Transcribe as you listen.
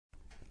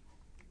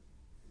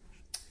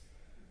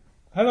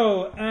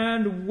Hello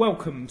and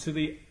welcome to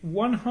the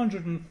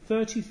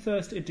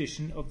 131st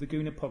edition of the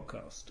Gooner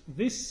podcast.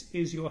 This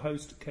is your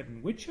host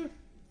Kevin Whitcher,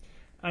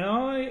 and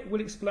I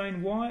will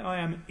explain why I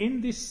am in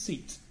this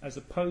seat as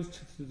opposed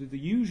to the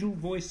usual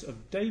voice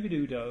of David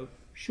Oudot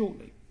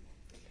shortly.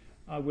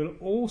 I will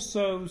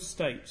also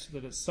state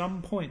that at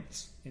some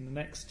point in the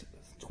next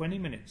 20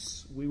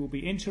 minutes we will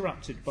be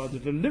interrupted by the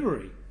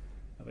delivery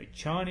of a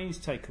Chinese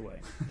takeaway,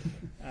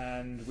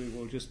 and we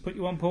will just put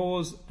you on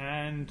pause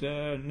and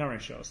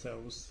nourish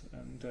ourselves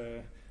and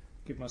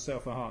give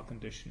myself a heart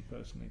condition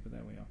personally, but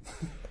there we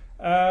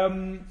are.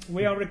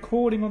 We are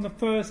recording on the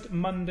first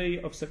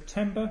Monday of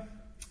September,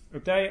 a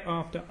day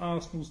after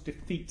Arsenal's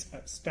defeat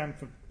at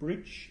Stamford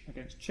Bridge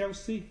against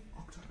Chelsea.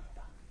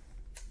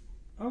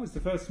 Oh, it's the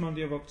first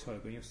Monday of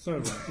October. You're so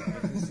right.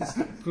 It's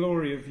the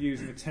glory of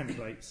using a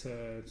template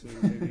to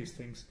do these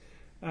things.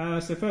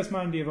 So first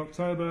Monday of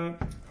October,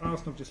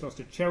 Arsenal have just lost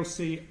to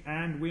Chelsea,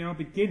 and we are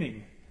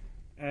beginning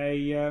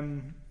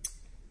the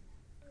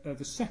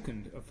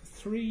second of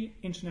 3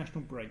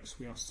 international breaks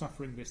we are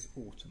suffering this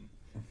autumn.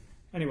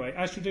 Anyway,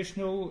 as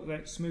traditional,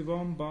 let's move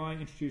on by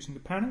introducing the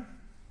panel.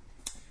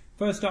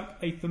 First up,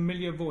 a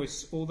familiar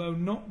voice, although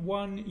not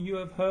one you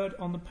have heard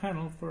on the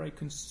panel for a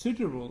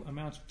considerable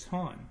amount of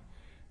time.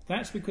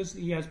 That's because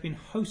he has been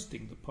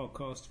hosting the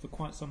podcast for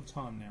quite some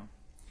time now.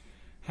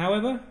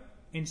 However,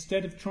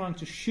 instead of trying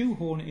to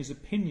shoehorn his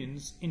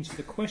opinions into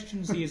the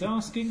questions he is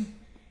asking,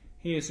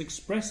 he has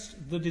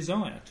expressed the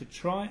desire to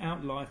try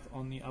out life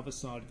on the other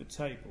side of the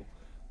table,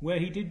 where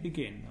he did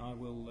begin, I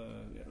will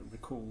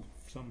recall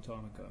some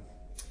time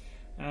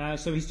ago.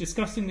 So he's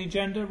discussing the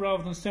agenda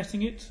rather than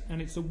setting it,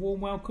 and it's a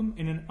warm welcome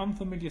in an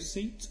unfamiliar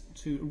seat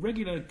to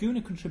regular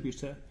Gooner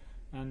contributor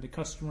and the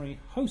customary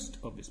host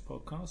of this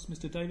podcast,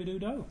 Mr. David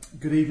Oudot.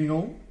 Good evening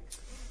all.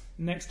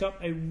 Next up,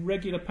 a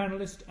regular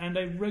panellist and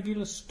a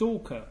regular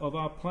stalker of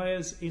our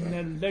players in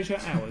their leisure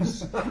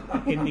hours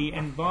in the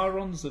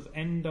environs of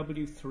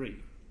NW3.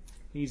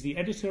 He's the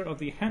editor of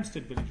the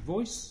Hampstead Village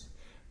Voice,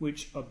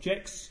 which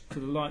objects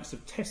to the likes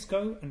of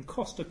Tesco and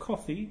Costa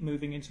Coffee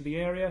moving into the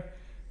area,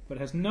 but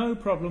has no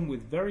problem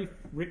with very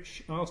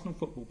rich Arsenal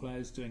football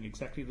players doing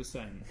exactly the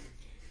same.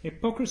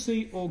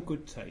 Hypocrisy or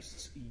good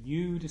taste?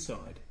 You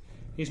decide.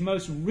 His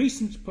most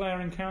recent player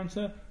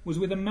encounter was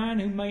with a man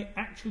who may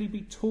actually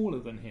be taller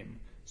than him.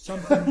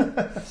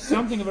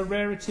 Something of a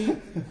rarity.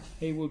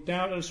 He will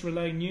doubtless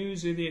relay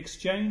news of the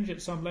exchange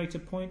at some later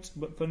point,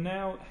 but for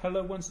now,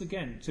 hello once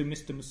again to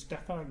Mr.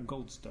 Mustaf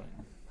Goldstein.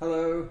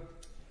 Hello.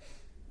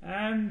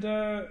 And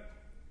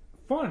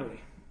finally,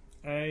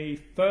 a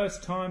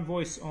first-time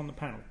voice on the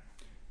panel.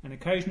 An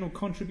occasional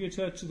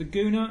contributor to the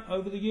Gooner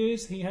over the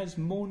years, he has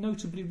more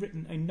notably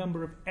written a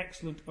number of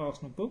excellent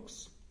Arsenal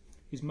books.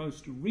 His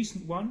most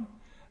recent one,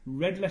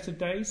 Red Letter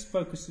Days,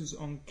 focuses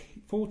on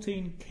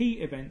 14 key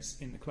events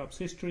in the club's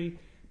history,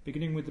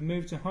 beginning with the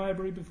move to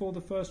Highbury before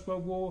the First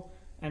World War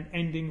and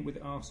ending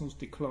with Arsenal's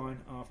decline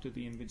after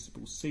the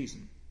Invincible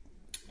season.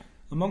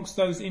 Amongst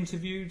those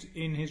interviewed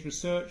in his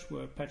research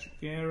were Patrick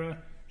Vieira,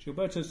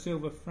 Gilberto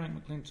Silva,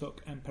 Frank McClintock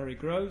and Perry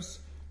Groves,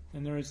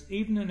 and there is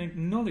even an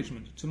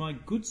acknowledgement to my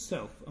good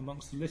self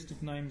amongst the list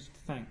of names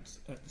thanked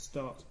at the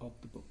start of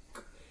the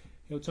book.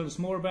 He'll tell us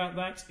more about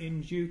that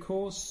in due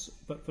course,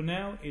 but for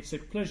now it's a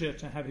pleasure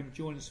to have him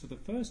join us for the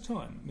first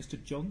time,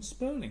 Mr. Jon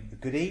Spurling.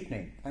 Good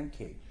evening, thank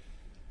you.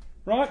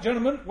 Right,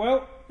 gentlemen,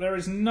 well, there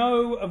is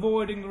no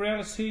avoiding the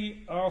reality.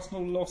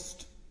 Arsenal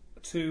lost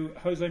to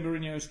Jose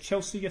Mourinho's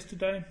Chelsea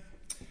yesterday.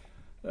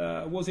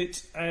 Was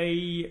it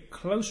a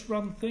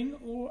close-run thing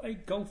or a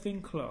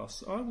golfing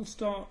class? I will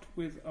start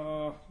with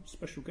our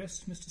special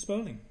guest, Mr.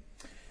 Spurling.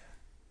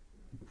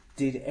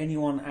 Did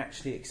anyone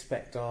actually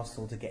expect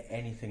Arsenal to get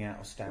anything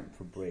out of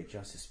Stamford Bridge?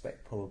 I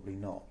suspect probably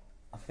not.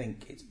 I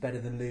think it's better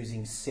than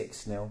losing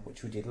 6-0,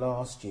 which we did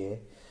last year.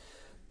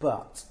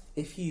 But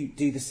if you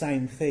do the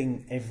same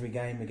thing every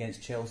game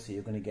against Chelsea,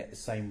 you're going to get the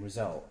same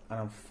result.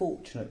 And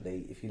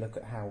unfortunately, if you look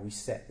at how we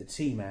set the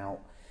team out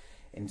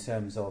in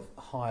terms of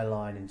high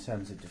line, in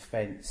terms of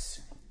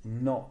defence,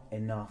 not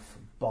enough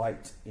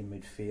bite in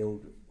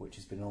midfield, which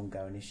has been an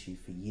ongoing issue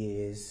for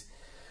years,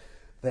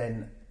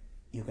 then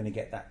you're going to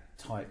get that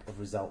type of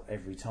result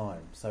every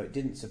time. So it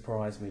didn't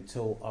surprise me at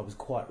all. I was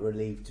quite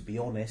relieved, to be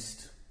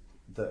honest,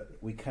 that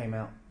we came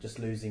out just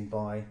losing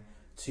by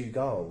 2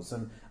 goals.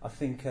 And I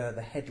think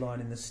the headline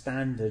in the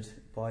Standard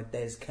by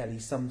Des Kelly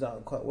sums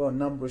up quite well.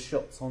 Number of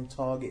shots on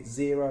target,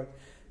 0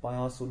 by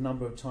Arsenal.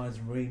 Number of times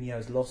Mourinho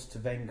has lost to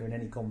Wenger in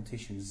any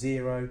competition,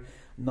 0.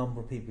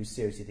 Number of people who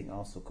seriously think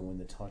Arsenal can win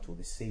the title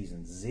this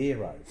season,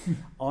 0.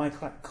 I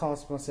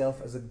cast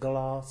myself as a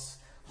glass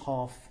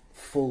half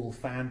full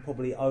fan,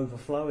 probably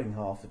overflowing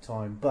half the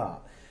time,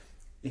 but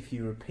if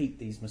you repeat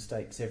these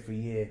mistakes every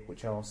year,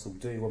 which Arsenal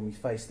do when we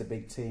face the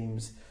big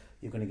teams,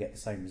 you're going to get the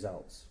same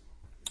results.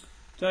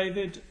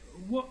 David,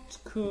 what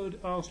could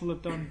Arsenal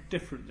have done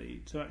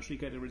differently to actually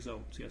get a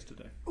result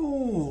yesterday?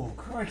 Oh,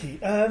 crikey.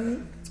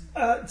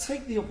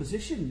 Take the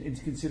opposition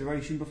into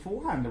consideration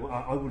beforehand,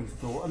 I would have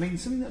thought. I mean,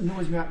 something that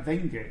annoys me about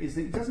Wenger is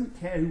that he doesn't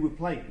care who we're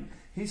playing.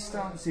 His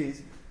stance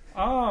is,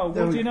 Ah,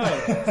 what do you know?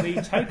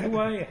 The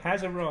takeaway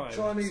has arrived.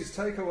 Chinese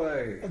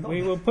takeaway.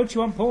 We will put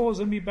you on pause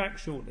and be back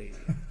shortly.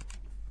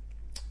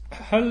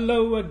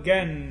 Hello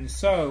again.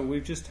 So,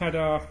 we've just had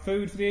our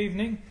food for the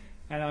evening,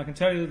 and I can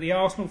tell you that the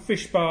Arsenal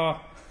fish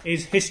bar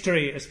is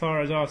history as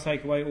far as our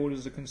takeaway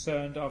orders are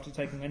concerned after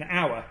taking an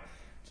hour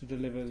to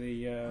deliver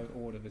the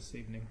order this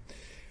evening.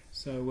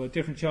 So,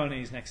 different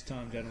Chinese next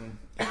time, gentlemen.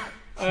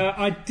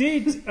 I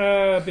did,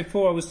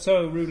 before I was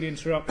so rudely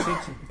interrupted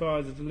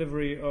by the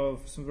delivery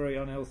of some very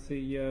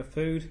unhealthy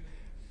food,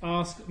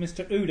 ask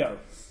Mr. Udo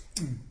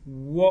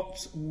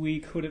what we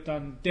could have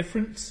done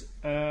different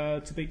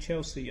to beat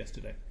Chelsea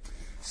yesterday.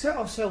 Set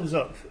ourselves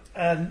up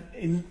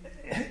in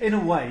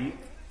a way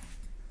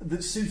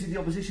that suited the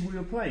opposition we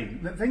were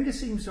playing. Wenger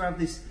seems to have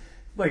this.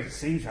 Well,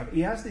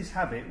 he has this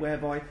habit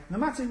whereby no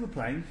matter who we're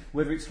playing,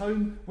 whether it's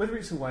home, whether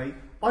it's away,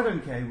 I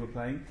don't care who we're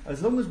playing.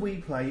 As long as we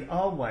play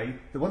our way,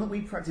 the one that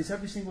we practice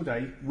every single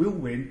day, will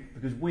win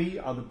because we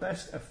are the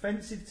best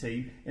offensive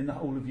team in the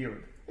whole of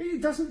Europe. He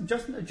doesn't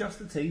adjust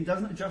the team,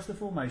 doesn't adjust the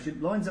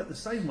formation, lines up the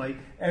same way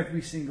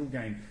every single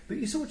game. But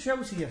you saw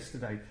Chelsea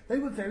yesterday. They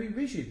were very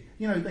rigid.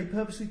 You know, they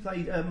purposely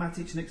played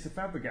Matic next to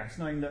Fabregas,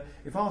 knowing that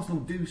if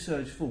Arsenal do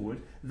surge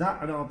forward,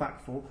 that and our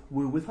back four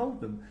will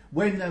withhold them.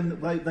 When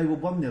they were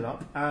 1-0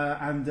 up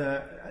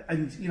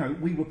and you know,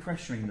 we were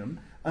pressuring them,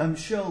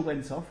 Schürrle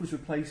went off, was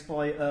replaced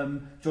by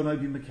John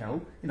Obi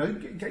Mikel. You know,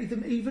 gave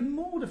them even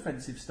more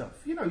defensive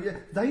stuff. You know,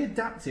 they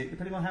adapt it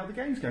depending on how the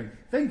game's going.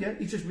 Wenger,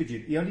 he's just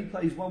rigid. He only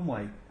plays one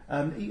way.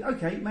 He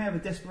may have a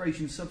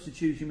desperation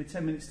substitution with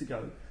 10 minutes to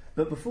go,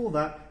 but before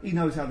that, he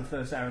knows how the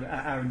first hour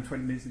and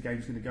 20 minutes of the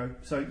game's going to go.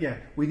 So yeah,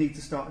 we need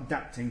to start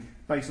adapting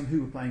based on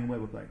who we're playing and where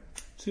we're playing.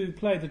 To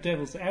play the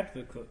devil's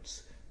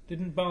advocate,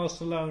 didn't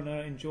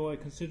Barcelona enjoy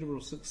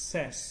considerable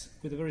success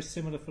with a very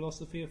similar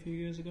philosophy a few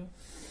years ago?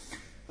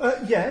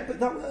 Yeah, but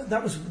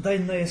that was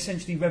then they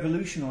essentially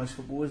revolutionised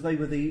football, as they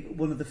were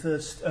one of the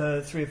first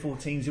 3 or 4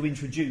 teams who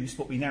introduced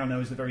what we now know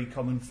as the very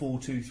common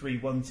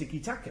 4-2-3-1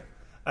 tiki-taka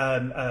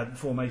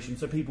formation.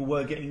 So people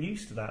were getting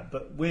used to that,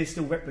 but we're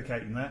still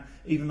replicating that,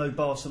 even though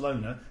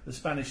Barcelona, the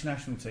Spanish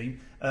national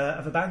team,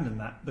 have abandoned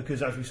that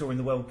because, as we saw in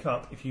the World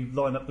Cup, if you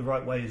line up the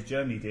right way as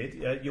Germany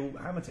did, you'll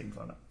hammer teams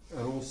like that.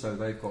 And also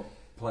they've got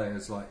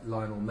players like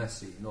Lionel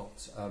Messi,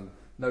 not.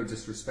 No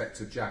disrespect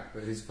to Jack,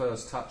 but his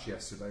first touch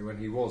yesterday when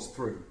he was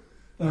through,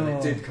 and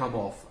it did come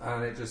off,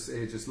 and it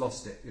just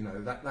lost it. You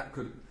know, that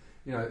could,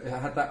 you know,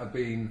 had that have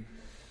been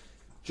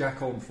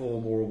Jack on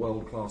form or a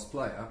world class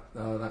player,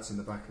 that's in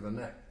the back of the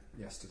net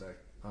yesterday.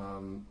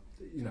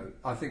 You know,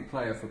 I think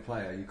player for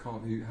player,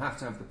 you have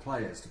to have the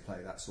players to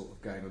play that sort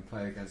of game and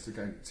play against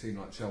a team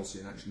like Chelsea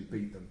and actually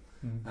beat them.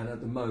 And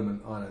at the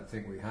moment, I don't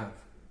think we have.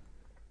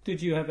 Did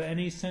you have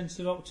any sense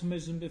of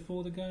optimism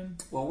before the game?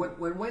 Well,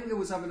 when Wenger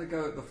was having a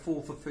go at the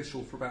 4th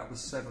official for about the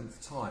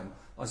 7th time,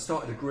 I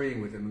started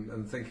agreeing with him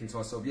and thinking to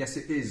myself, yes,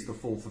 it is the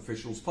 4th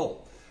official's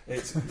fault.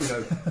 It's, you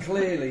know,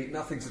 clearly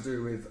nothing to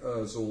do with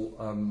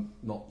Ozil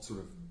not sort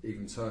of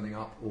even turning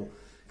up, or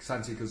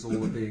Santi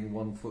Cazorla being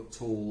 1 foot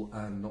tall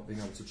and not being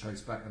able to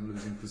chase back and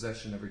losing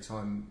possession every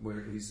time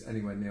he's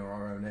anywhere near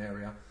our own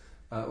area.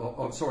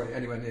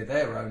 Anywhere near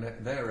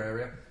their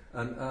area.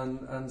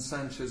 And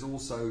Sanchez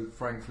also,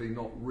 frankly,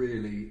 not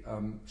really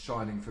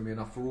shining for me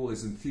enough for all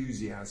his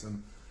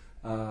enthusiasm.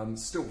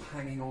 Still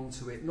hanging on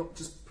to it, not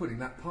just putting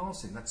that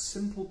pass in, that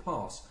simple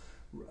pass,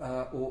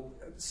 or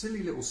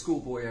silly little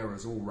schoolboy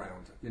errors all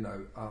round. You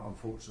know,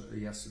 unfortunately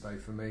yesterday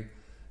for me.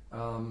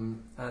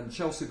 And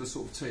Chelsea, the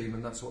sort of team,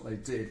 and that's what they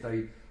did.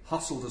 They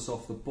hustled us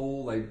off the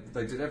ball.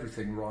 They did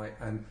everything right,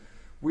 and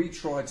we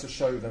tried to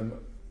show them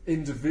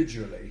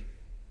individually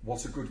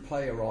what a good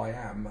player I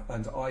am,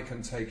 and I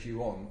can take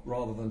you on,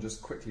 rather than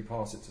just quickly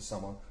pass it to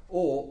someone.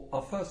 Or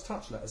our first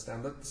touch let us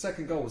down. The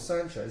second goal was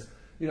Sanchez.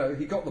 You know,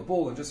 he got the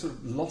ball and just sort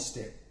of lost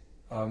it.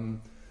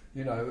 In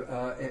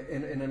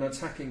an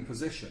attacking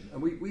position,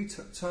 and we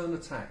turn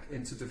attack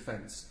into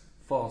defence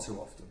far too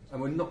often,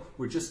 and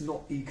we're just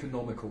not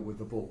economical with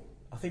the ball.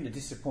 I think the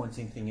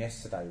disappointing thing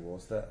yesterday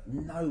was that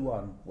no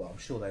one, well, I'm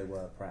sure they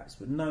were perhaps,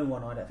 but no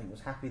one, I don't think, was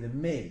happier than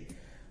me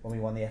when we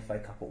won the FA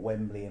Cup at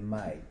Wembley in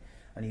May.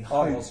 And you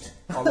hoped.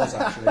 I was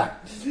actually.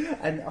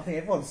 And I think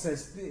everyone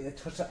says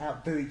try to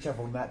outdo each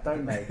other on that,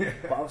 don't they?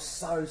 But I was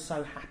so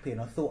happy, and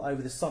I thought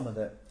over the summer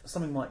that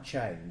something might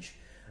change,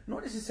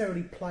 not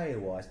necessarily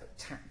player-wise, but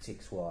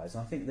tactics-wise.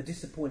 And I think the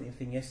disappointing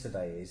thing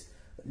yesterday is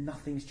that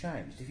nothing's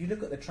changed. If you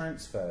look at the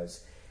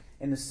transfers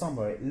in the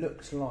summer, it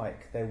looked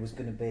like there was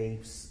going to be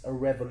a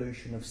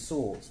revolution of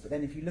sorts. But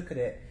then if you look at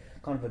it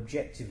kind of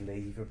objectively,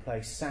 you've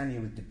replaced Sanya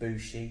with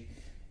Debussy,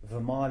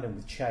 Vermaelen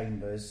with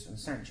Chambers, and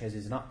Sanchez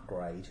is an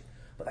upgrade.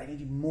 But they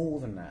needed more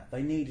than that.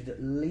 They needed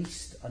at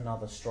least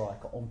another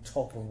striker on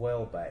top of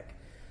Welbeck.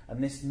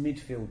 And this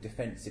midfield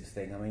defensive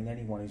thing, I mean,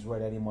 anyone who's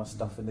read any of my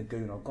stuff in the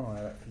Gooner, I've gone on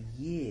about it for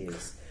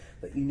years,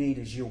 that you need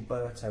a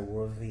Gilberto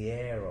or a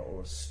Vieira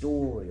or a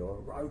Story or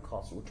a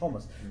Rocas or a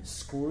Thomas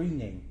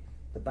screening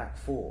the back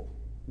four.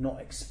 not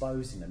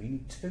exposing them. You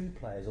need 2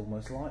 players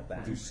almost like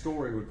that.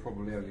 Story would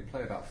probably only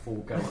play about 4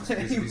 games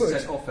because he'd be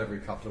sent off every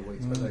couple of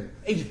weeks. But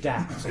He'd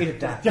adapt. He'd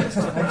adapt.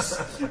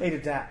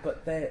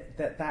 But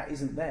that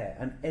isn't there.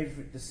 And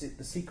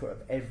the secret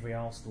of every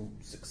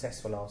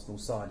successful Arsenal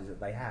side is that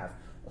they have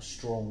a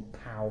strong,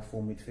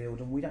 powerful midfield,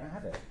 and we don't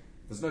have it.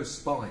 There's no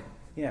spine.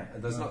 Yeah.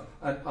 There's not.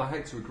 And I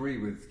hate to agree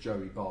with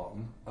Joey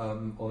Barton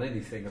on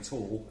anything at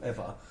all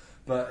ever.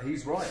 But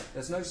he's right.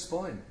 There's no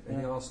spine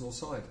in the Arsenal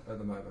side at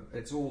the moment.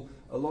 It's all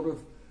a lot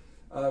of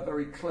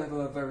very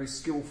clever, very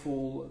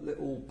skillful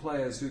little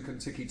players who can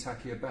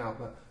ticky-tacky about.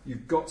 But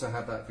you've got to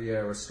have that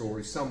Vieira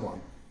story.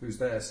 Someone who's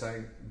there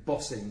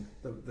bossing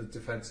the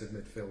defensive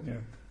midfield.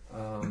 Yeah.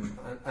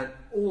 And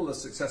all the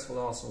successful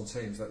Arsenal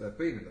teams that they've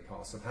been in the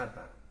past have had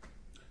that.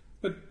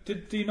 But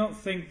do you not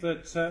think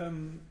that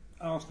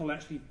Arsenal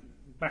actually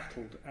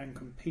battled and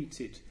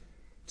competed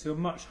to a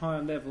much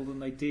higher level than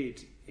they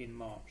did in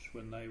March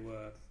when they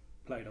were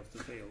played off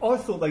the field? I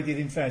thought they did,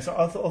 in fairness.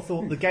 I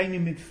thought the game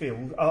in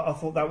midfield, I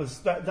thought that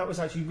was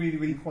actually really,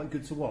 really quite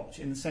good to watch,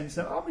 in the sense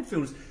that our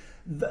midfielders,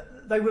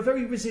 they were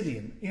very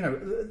resilient.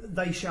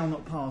 They shall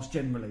not pass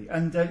generally.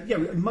 And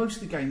most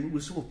of the game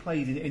was sort of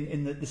played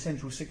in the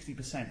central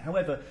 60%.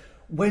 However,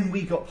 when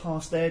we got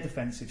past their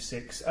defensive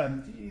 6,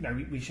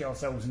 we shot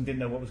ourselves and didn't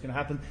know what was going to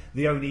happen.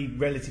 The only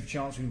relative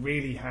chance we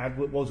really had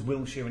was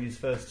Wilshere in his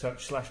first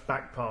touch /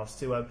 back pass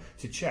to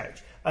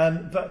Cech.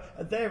 But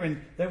at their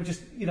end, they were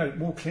just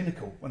more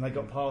clinical when they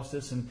got past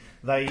us, and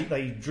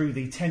they drew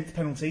the 10th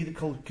penalty that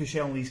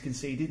Koscielny's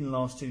conceded in the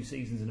last 2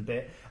 seasons and a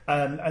bit.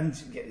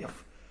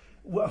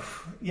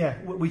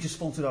 We just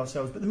faulted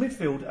ourselves. But the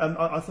midfield,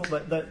 I thought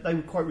that they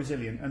were quite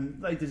resilient, and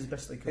they did as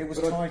best they could. It was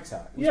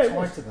tighter. It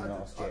was tighter than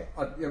last year.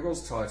 It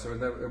was tighter,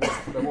 and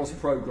there was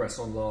progress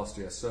on last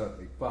year,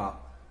 certainly.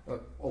 But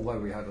although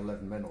we had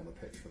 11 men on the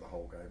pitch for the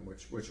whole game,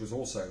 which was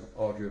also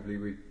arguably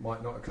we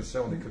might not, because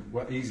Koscielny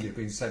could easily have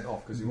been sent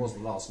off because he was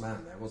the last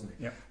man there, wasn't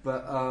he? Yep.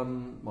 But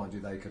mind you,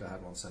 they could have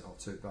had one sent off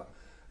too. But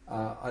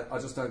I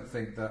just don't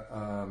think that.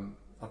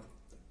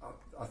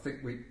 I think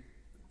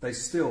they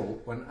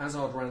still, when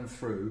Hazard ran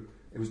through,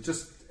 it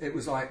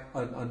was like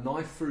a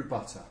knife through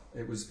butter.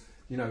 It was,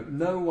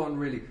 no one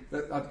really.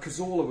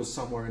 Cazorla was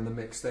somewhere in the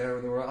mix there,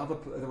 and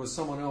there was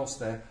someone else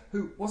there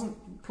who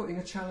wasn't putting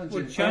a challenge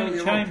in.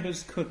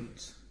 Chambers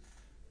couldn't.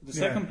 The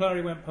second player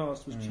he went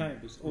past was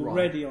Chambers,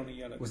 already on a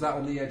yellow card. Was that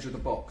on the edge of the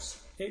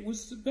box? It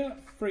was about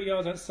 3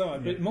 yards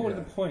outside, but more to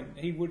the point,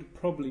 he would have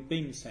probably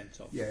been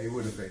sent off. Yeah, he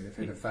would have been if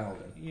he'd have fouled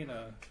him.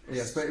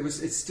 Yes, but it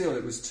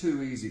was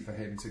too easy for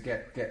him to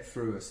get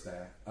through us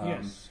there.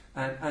 Yes.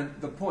 And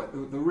the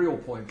real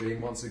point being,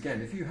 once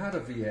again, if you had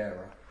a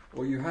Vieira,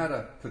 or you had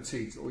a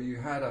Petit, or you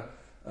had a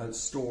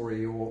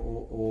Story,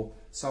 or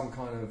some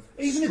kind of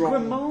even strong... a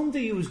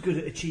Grimandi was good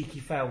at a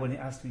cheeky foul when it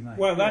has to be made.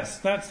 Well, that's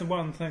the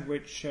one thing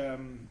which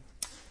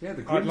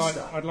I'd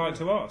like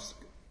to ask.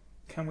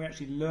 Can we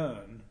actually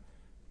learn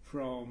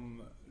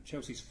from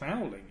Chelsea's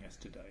fouling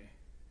yesterday?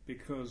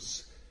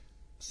 Because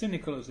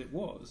cynical as it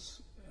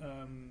was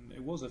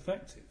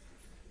effective.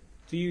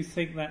 Do you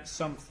think that's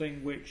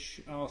something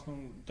which Arsenal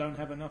don't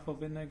have enough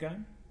of in their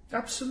game?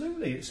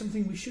 Absolutely, it's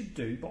something we should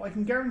do, but I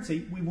can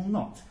guarantee we will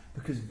not,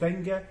 because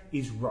Wenger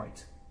is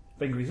right.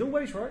 Wenger is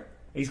always right.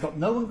 He's got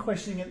no one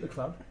questioning it at the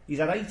club. He's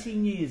had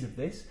 18 years of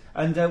this,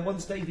 and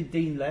once David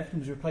Dean left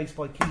and was replaced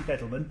by Keith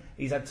Edelman,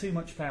 he's had too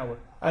much power.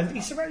 And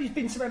he's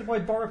been surrounded by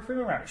Bora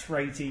Primorac for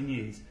 18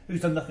 years,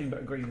 who's done nothing but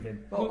agree with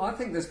him. Well, I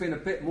think there has been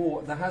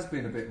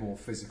a bit more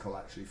physical,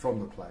 actually, from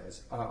the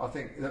players. I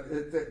think,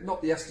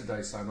 not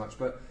yesterday so much,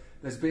 but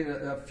there's been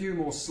a few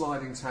more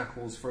sliding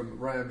tackles from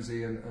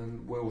Ramsey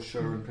and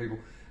Wilshere and people,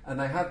 and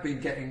they have been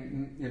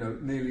getting,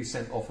 nearly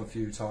sent off a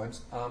few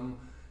times.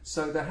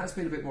 So there has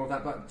been a bit more of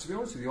that, but to be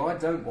honest with you, I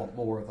don't want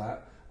more of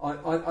that.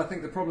 I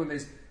think the problem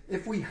is,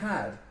 if we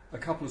had a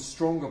couple of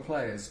stronger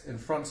players in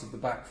front of the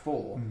back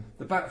four,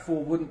 the back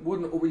four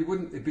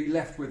wouldn't be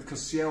left with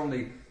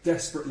Koscielny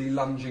desperately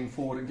lunging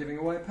forward and giving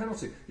away a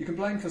penalty. You can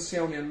blame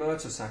Koscielny and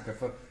Mertesacker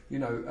for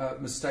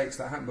mistakes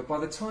that happen, but by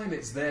the time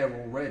it's there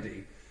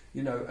already,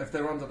 if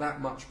they're under that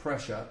much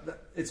pressure,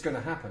 it's going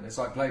to happen. It's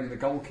like blaming the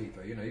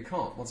goalkeeper. You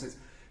can't. Once it's,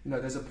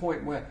 there's a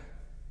point where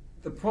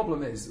the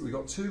problem is that we've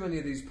got too many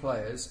of these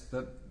players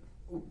that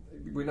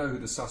we know who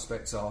the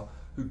suspects are,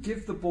 who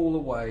give the ball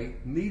away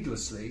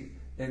needlessly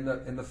in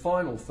the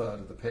final third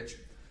of the pitch,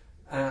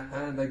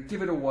 and they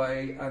give it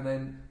away. And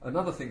then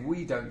another thing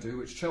we don't do,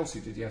 which Chelsea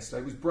did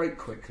yesterday, was break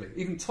quickly.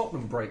 Even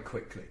Tottenham break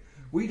quickly.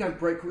 We don't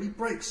break. We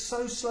break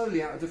so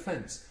slowly out of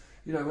defence.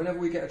 Whenever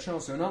we get a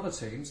chance to, and other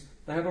teams,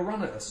 they have a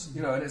run at us.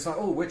 And it's like,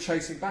 we're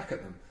chasing back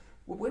at them.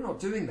 Well, we're not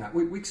doing that.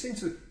 We seem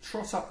to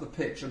trot up the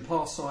pitch and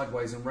pass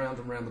sideways and round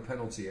the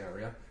penalty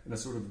area in a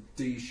sort of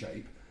D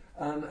shape,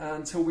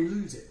 until we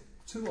lose it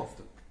too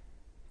often.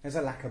 There's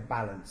a lack of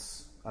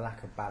balance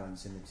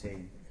in the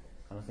team,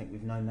 and I think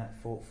we've known that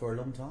for a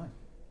long time.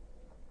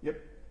 Yep.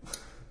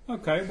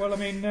 Okay, well,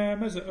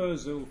 Mesut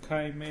Ozil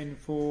came in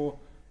for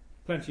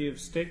plenty of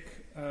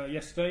stick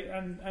yesterday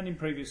and in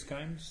previous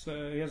games.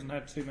 He hasn't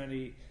had too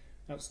many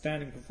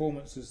outstanding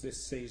performances this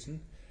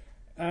season.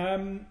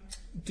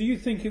 Do you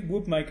think it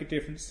would make a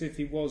difference if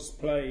he was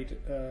played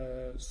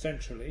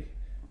centrally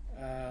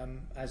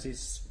as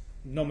his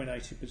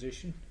nominated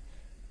position,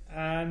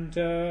 and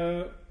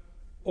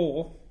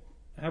or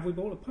have we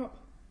bought a pup?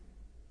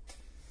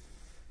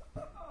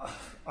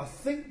 I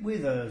think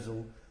with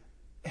Ozil,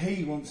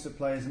 he wants to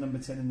play as a number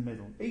 10 in the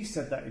middle. He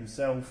said that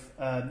himself,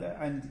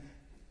 and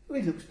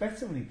he looks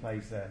better when he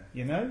plays there,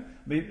 you know?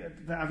 I mean,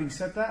 but having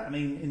said that, I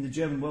mean, in the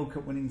German World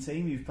Cup winning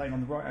team, he was playing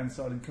on the right-hand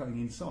side and cutting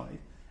inside.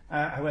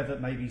 However,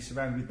 maybe he's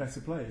surrounded with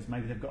better players.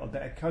 Maybe they've got a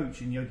better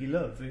coach in Yogi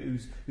Löw,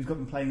 who's got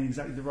them playing in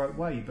exactly the right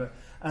way. But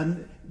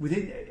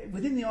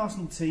within the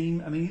Arsenal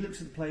team, I mean, he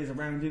looks at the players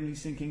around him and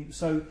he's thinking,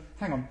 so,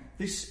 hang on,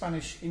 this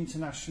Spanish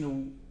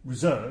international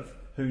reserve,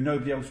 who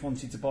nobody else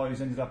wanted to buy,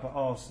 who's ended up at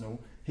Arsenal,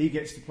 he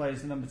gets to play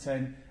as the number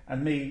 10,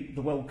 and me,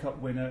 the World Cup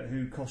winner,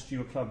 who cost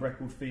you a club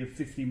record fee of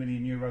 €50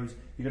 million, you're going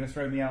to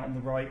throw me out on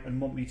the right and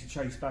want me to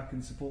chase back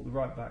and support the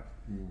right back.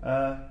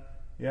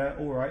 Yeah,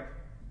 all right.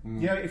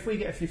 You know, if we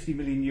get a €50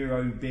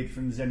 million bid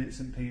from Zenit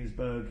St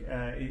Petersburg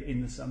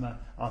in the summer,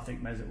 I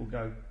think Mesut will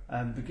go,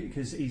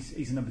 because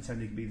he's a number 10,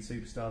 he can be the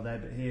superstar there.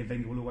 But here,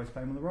 Wenger will always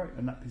play him on the right,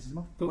 and that pisses him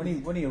off. But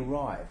when he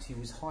arrived, he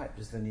was hyped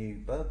as the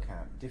new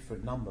Bergkamp,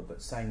 different number,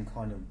 but same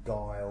kind of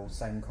guile,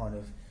 same kind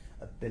of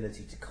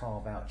ability to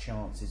carve out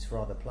chances for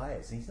other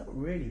players, and he's not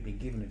really been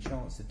given a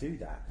chance to do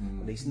that,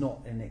 at least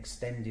not in an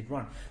extended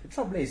run. The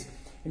trouble is,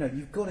 you know,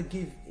 you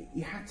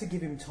had to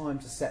give him time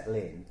to settle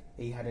in.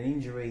 He had an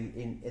injury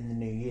in the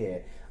new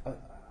year. I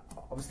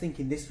was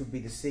thinking this would be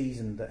the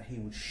season that he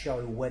would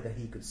show whether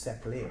he could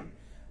settle in,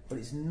 but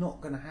it's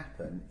not going to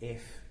happen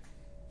if,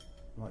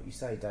 like you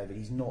say, David,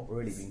 he's not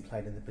really being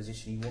played in the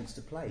position he wants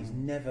to play. He's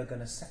never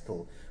going to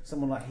settle.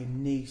 Someone like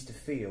him needs to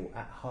feel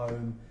at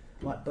home,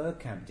 like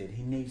Bergkamp did.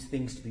 He needs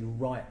things to be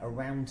right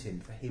around him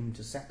for him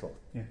to settle.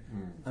 Yeah.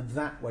 And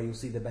that way you'll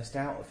see the best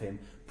out of him.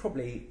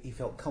 Probably he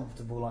felt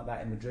comfortable like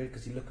that in Madrid,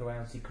 because you look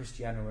around, see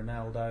Cristiano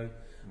Ronaldo,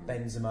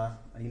 Benzema,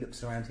 and he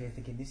looks around here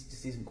thinking this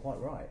just isn't quite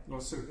right. Well,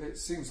 so it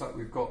seems like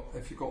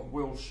if you've got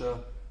Wilshere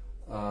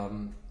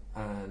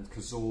and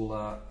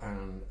Cazorla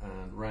and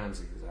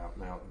Ramsey, who's out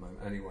now at the moment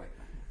anyway,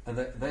 and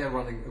they're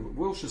running.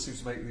 Wilshere seems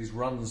to make these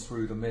runs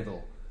through the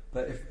middle,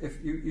 but if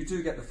you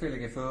do get the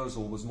feeling if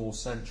Ozil was more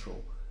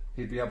central,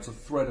 he'd be able to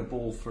thread a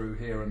ball through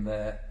here and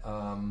there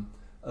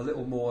a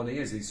little more, and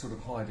he's sort of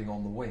hiding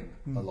on the wing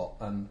a lot.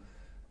 And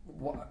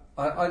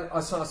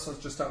I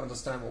just don't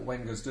understand what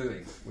Wenger's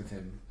doing with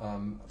him.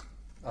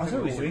 I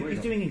know what he's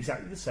doing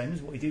exactly the same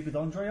as what he did with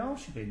Andrei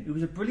Arshavin, who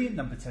was a brilliant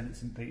number 10 at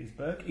St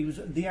Petersburg. He was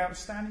the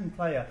outstanding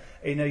player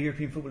in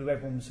European football who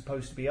everyone was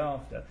supposed to be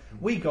after.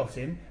 We got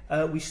him,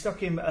 we stuck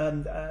him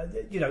in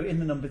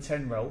the number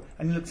 10 role,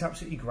 and he looked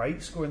absolutely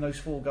great, scoring those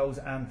 4 goals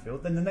at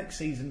Anfield. Then the next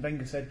season,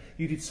 Wenger said,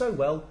 you did so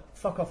well,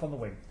 fuck off on the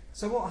wing.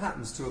 So what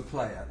happens to a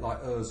player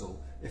like Ozil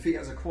if he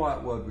has a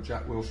quiet word with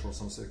Jack Wilshere or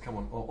something, come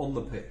on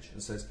the pitch,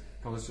 and says,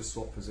 come, let's just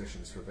swap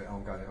positions for a bit,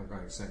 I'm going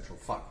central,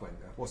 fuck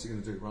Wenger. What's he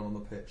going to do, run on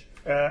the pitch?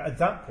 At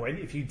that point,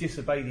 if you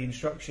disobey the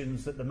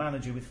instructions that the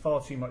manager with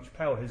far too much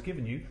power has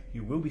given you,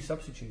 you will be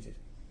substituted.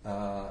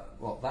 Even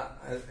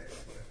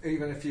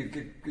if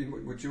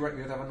would you reckon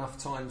you'd have enough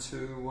time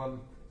to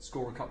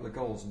score a couple of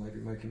goals and maybe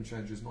make him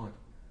change his mind?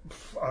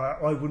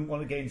 I wouldn't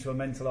want to get into a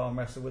mental arm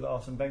wrestle with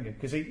Arsene Wenger,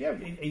 because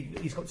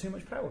he's got too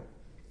much power.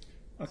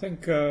 I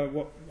think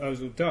what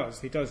Ozil does,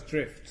 he does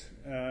drift,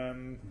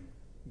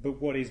 but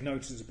what is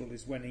noticeable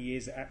is when he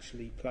is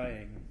actually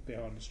playing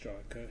behind the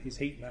striker, his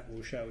heat map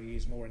will show he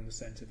is more in the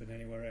centre than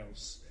anywhere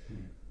else.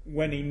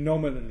 When he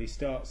nominally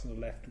starts on the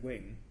left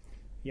wing,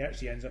 he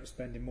actually ends up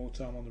spending more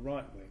time on the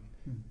right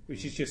wing,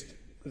 which is just,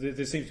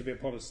 there seems to be a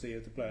policy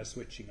of the player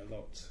switching a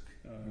lot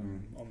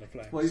on the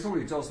flanks. Well, he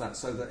probably does that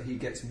so that he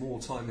gets more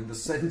time in the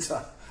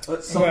centre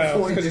at some point.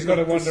 Well, because he's got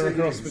to wander proceedings.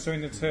 across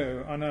between the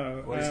two, I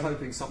know. Well, he's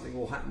hoping something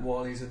will happen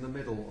while he's in the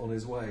middle on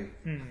his way.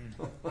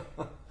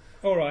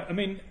 All right, I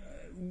mean,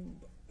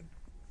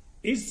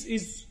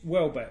 is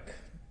Welbeck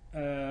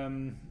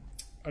an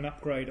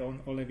upgrade on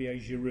Olivier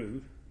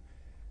Giroud?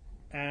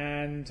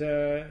 And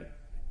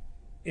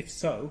if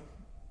so,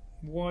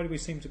 why do we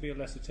seem to be a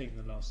lesser team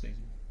than last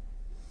season?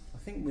 I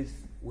think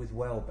with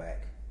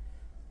Welbeck,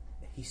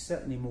 he's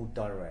certainly more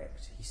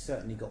direct. He's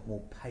certainly got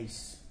more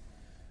pace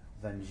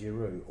than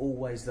Giroud.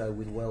 Always, though,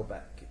 with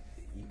Welbeck,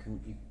 you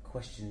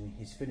question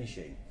his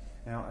finishing.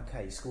 Now,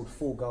 okay, he scored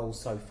 4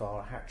 goals so far,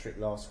 a hat-trick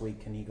last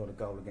week, and he got a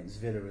goal against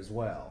Villa as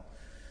well.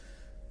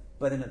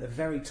 But then at the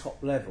very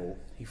top level,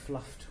 he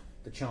fluffed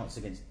the chance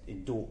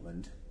in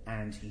Dortmund,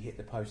 and he hit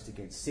the post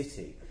against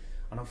City.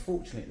 And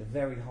unfortunately, at the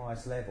very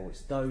highest level,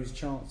 it's those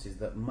chances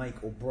that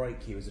make or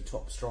break you as a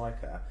top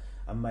striker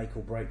and make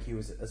or break you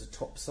as a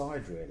top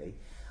side, really.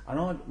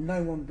 And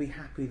no one would be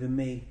happier than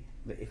me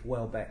if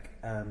Welbeck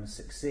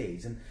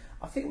succeeds. And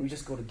I think we've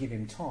just got to give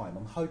him time.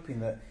 I'm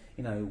hoping that,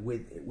 you know,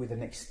 with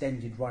an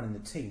extended run in the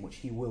team, which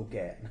he will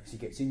get, unless he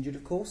gets injured,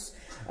 of course,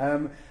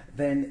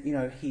 then, you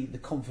know, the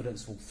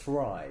confidence will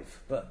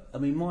thrive. But, I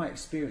mean, my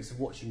experience of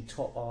watching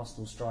top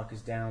Arsenal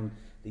strikers down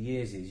the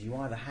years is you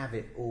either have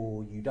it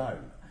or you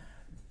don't.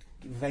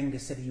 Wenger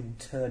said he will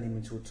turn him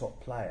into a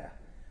top player.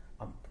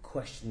 I'm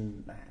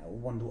questioning that. I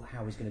wonder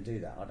how he's going to do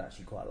that. I'd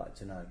actually quite like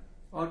to know.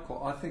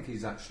 I think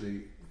he's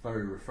actually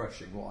very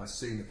refreshing, what I've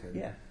seen of him.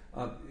 Yeah.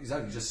 He's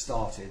only just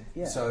started,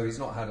 so he's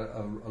not had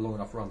a long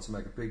enough run to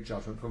make a big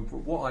judgment. From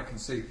what I can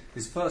see,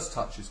 his first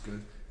touch is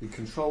good. He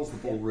controls the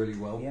ball really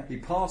well. Yeah. He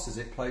passes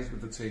it, plays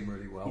with the team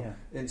really well,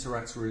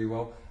 interacts really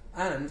well.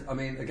 And, I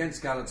mean,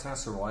 against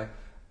Galatasaray,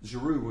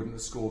 Giroud wouldn't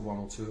have scored one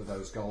or two of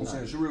those goals.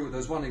 No. Giroud,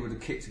 there's one he would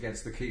have kicked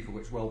against the keeper,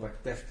 which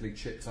Welbeck deftly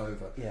chipped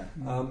over. Yeah.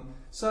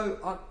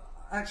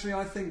 Actually,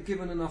 I think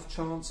given enough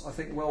chance, I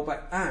think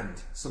Welbeck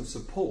and some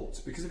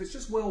support, because if it's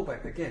just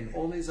Welbeck again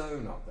on his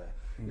own up there,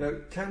 you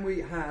know, can we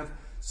have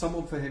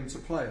someone for him to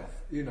play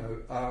off? You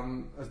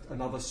know,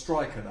 another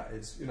striker, that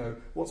is. You know,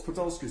 what's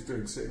Podolski's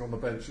doing sitting on the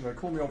bench? You know,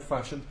 call me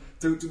old-fashioned.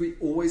 Do we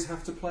always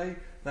have to play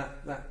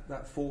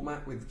that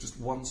format with just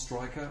one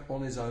striker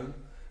on his own?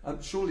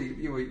 Surely,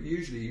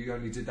 usually you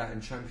only did that in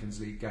Champions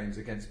League games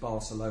against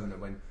Barcelona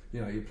when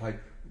you played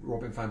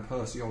Robin van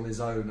Persie on his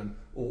own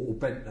or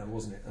Bentner,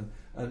 wasn't it?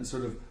 And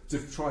sort of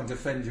try and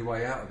defend your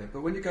way out of it.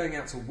 But when you're going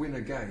out to win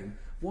a game,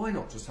 why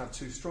not just have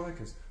two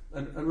strikers?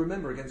 And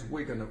remember, against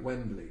Wigan at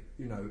Wembley,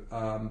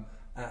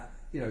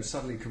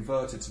 suddenly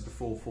converted to the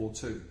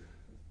 4-4-2.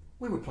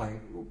 We were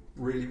playing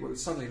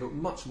suddenly looked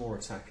much more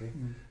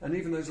attacking. And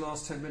even those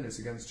last 10 minutes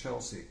against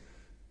Chelsea,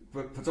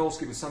 but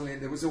Podolski was suddenly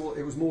it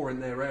was more in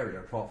their area,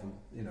 apart from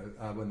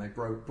when they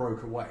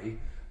broke away,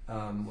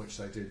 which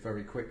they did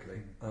very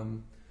quickly.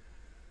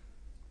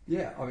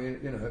 Yeah, I mean,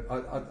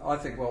 I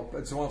think, well,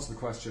 to answer the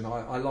question,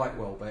 I like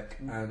Welbeck,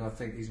 and I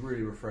think he's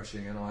really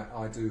refreshing, and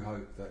I do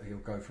hope that he'll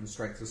go from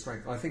strength to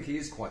strength. I think he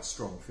is quite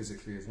strong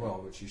physically as well,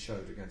 which he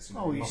showed against him.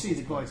 Oh, you see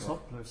the guy's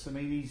topless. I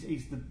mean, he's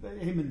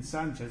him and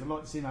Sanchez. I'd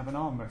like to see him have an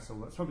arm wrestle.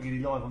 That's probably going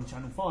to be live on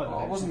Channel 5.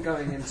 I wasn't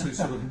going into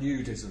sort of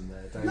nudism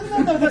there, David.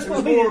 No, that's what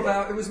I mean.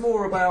 It was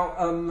more about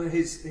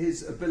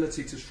his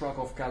ability to shrug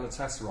off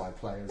Galatasaray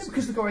players. Yeah,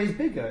 because the guy is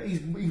bigger.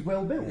 He's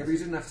well built. Yeah, but he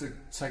didn't have to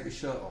take his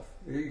shirt off.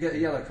 You get a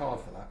yellow card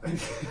for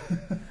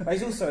that.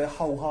 He's also a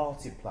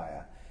wholehearted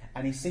player,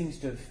 and he seems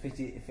to have fit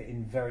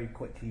in very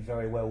quickly,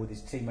 very well with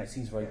his teammates.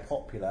 Seems very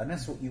popular, and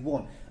that's what you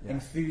want: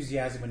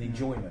 enthusiasm and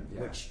enjoyment,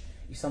 which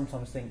you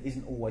sometimes think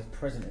isn't always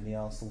present in the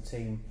Arsenal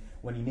team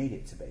when you need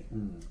it to be.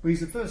 Well, he's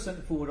the first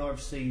centre forward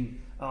I've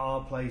seen at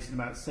our place in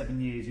about 7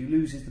 years who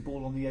loses the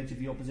ball on the edge of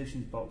the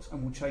opposition's box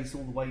and will chase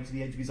all the way to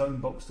the edge of his own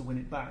box to win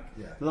it back.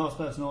 Yeah. The last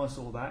person I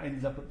saw that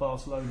ended up at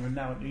Barcelona and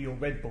now at New York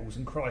Red Bulls,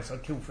 and Christ,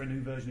 I'd kill for a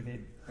new version of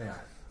him. Yeah.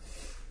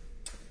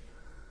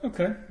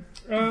 Okay.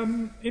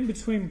 In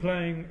between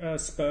playing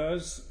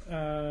Spurs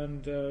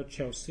and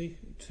Chelsea,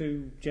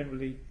 two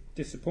generally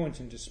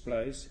disappointing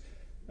displays,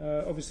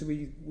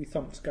 obviously we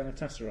thumped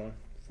Galatasaray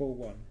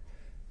 4-1.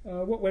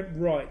 What went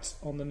right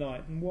on the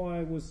night, and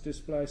why was the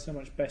display so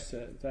much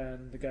better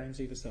than the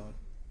games either side?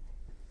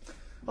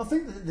 I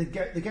think that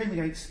the game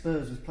against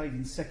Spurs was played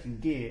in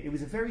second gear. It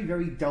was a very,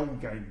 very dull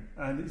game,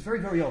 and it's very,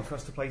 very odd for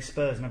us to play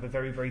Spurs and have a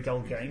very, very dull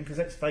game, because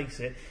let's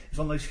face it, it's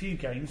one of those few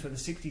games where the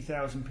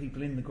 60,000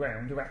 people in the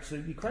ground are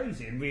absolutely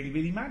crazy and really,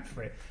 really mad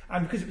for it.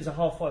 And because it was a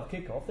 5:30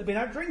 kick-off, they've been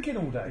out drinking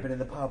all day. They've been in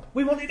the pub.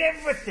 We wanted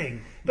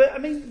everything. But, I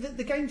mean,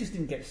 the game just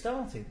didn't get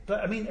started.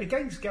 But, I mean,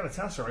 against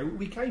Galatasaray,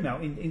 we came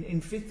out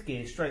in fifth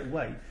gear straight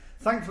away.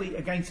 Thankfully,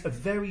 against a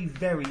very,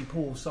 very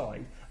poor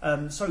side.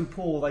 So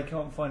poor they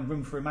can't find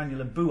room for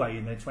Emmanuel Aboué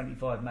in their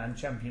 25-man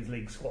Champions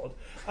League squad.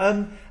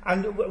 And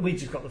we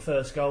just got the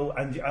first goal,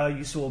 and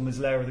you saw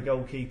Muslera, the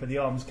goalkeeper, the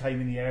arms came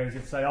in the air as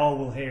if to say, oh,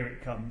 well, here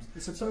it comes.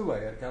 It's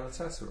Aboué at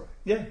Galatasaray.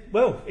 Yeah,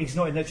 well, he's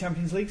not in their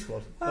Champions League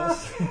squad. But,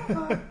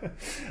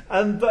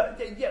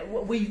 yeah,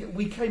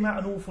 we came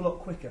out an awful lot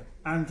quicker.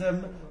 And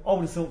I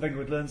would have thought Wenger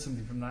would learn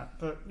something from that.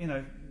 But,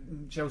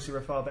 Chelsea are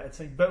a far better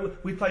team.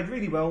 But we played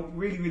really well,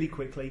 really, really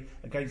quickly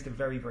against a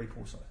very, very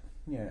poor side.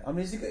 Yeah, I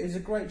mean, it was a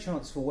great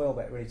chance for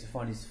Welbeck really to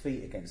find his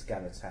feet against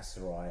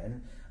Galatasaray,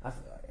 and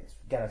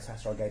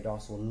Galatasaray gave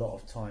Arsenal a lot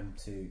of time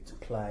to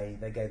play.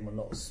 They gave them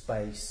a lot of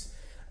space,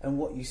 and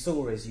what you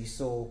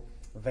saw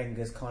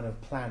Wenger's kind of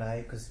plan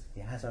A, because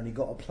he has only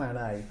got a plan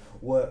A,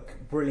 work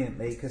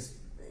brilliantly, because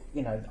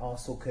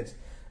Arsenal could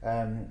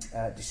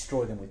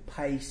destroy them with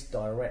pace,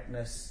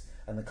 directness,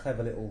 and the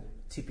clever little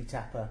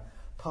tippy-tapper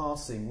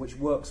passing, which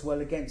works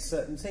well against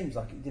certain teams,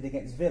 like it did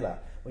against Villa,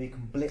 where you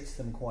can blitz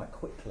them quite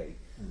quickly.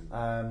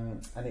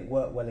 And it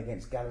worked well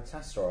against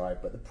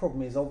Galatasaray. But the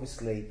problem is,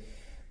 obviously,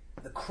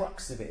 the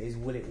crux of it is,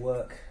 will it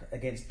work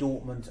against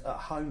Dortmund at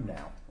home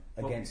now,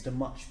 against a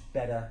much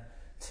better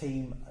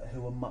team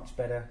who are much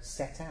better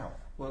set out?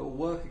 Well, it will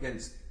work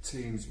against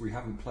teams we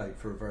haven't played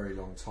for a very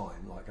long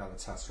time, like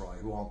Galatasaray,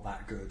 who aren't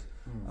that good,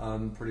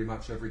 pretty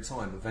much every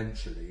time,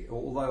 eventually.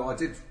 Although I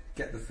did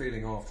get the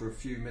feeling after a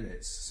few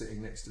minutes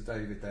sitting next to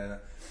David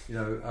there,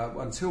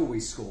 until we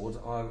scored,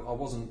 I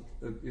wasn't,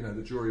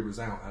 the jury was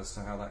out as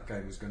to how that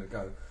game was going to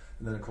go,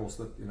 and then of course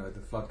the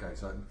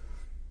floodgates opened.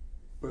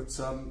 But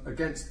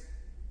against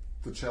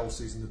the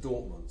Chelseas and the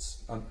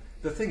Dortmunds,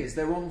 the thing is,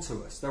 they're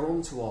onto us. They're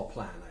onto our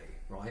plan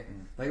A, right?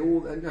 They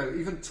all,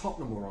 even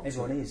Tottenham were onto it.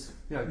 Everyone is.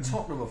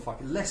 Tottenham are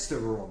fucking. Leicester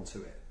are onto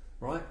it,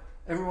 right?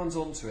 Everyone's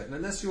onto it, and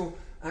unless you're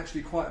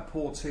actually quite a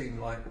poor team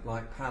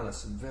like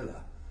Palace and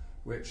Villa,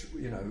 which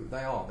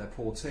they're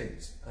poor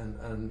teams,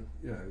 and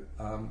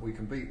we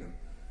can beat them,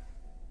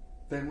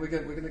 then we're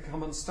going to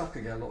come unstuck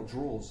and get a lot of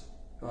draws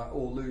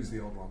or lose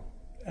the odd one.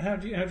 How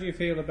do you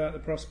feel about the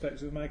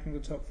prospects of making the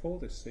top four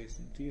this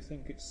season? Do you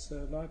think it's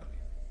likely?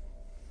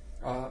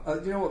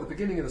 At the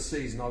beginning of the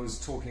season I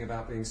was talking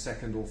about being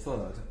second or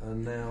third,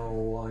 and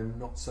now I'm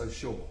not so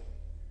sure.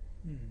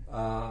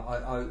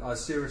 I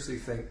seriously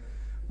think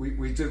we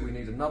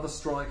need another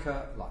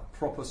striker, like a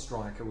proper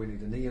striker. We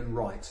need an Ian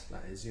Wright,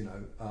 that is,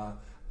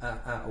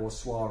 or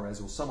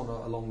Suarez or someone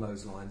along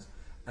those lines,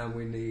 and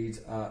we need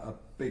a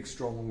big,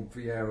 strong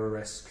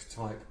Vieira-esque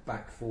type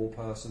back four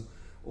person.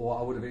 Or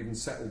I would have even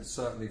settled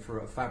certainly for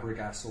a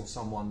Fabregas or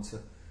someone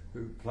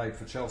who played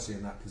for Chelsea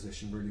in that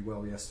position really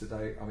well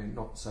yesterday. I mean,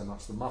 not so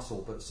much the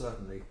muscle, but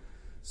certainly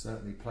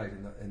played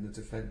in the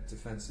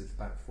defensive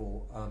back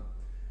four.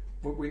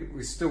 But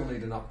we still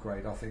need an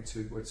upgrade. I think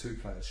we're two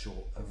players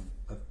short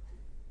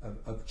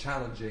of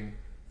challenging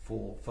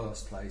for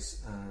first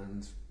place,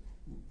 and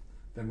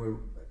then we're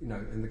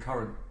in the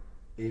current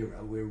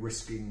era we're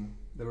risking.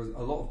 There are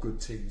a lot of good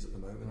teams at the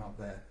moment up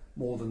there,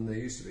 more than there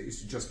used to be. It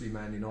used to just be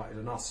Man United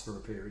and us for a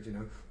period,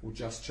 or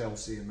just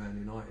Chelsea and Man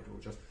United,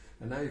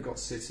 and now you've got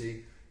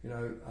City,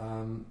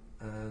 and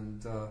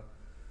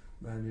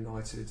Man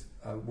United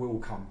will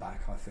come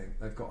back. I think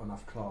they've got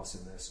enough class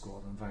in their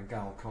squad, and Van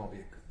Gaal can't be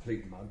a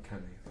complete mug, can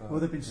he? Well,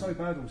 they've been so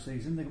bad all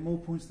season. They've got more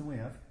points than we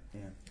have.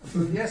 Yeah.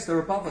 But yes, they're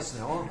above us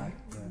now, aren't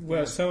they? Yeah.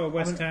 Well, so are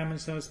West Ham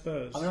and so are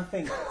Spurs. I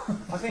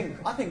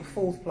think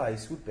fourth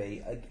place would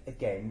be,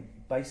 again,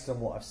 based on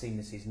what I've seen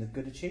this season, a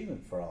good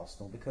achievement for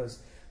Arsenal, because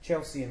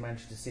Chelsea and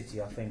Manchester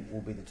City, I think,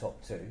 will be the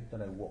top two. Don't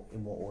know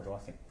in what order. I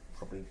think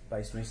probably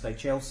based on say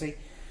Chelsea.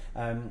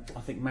 I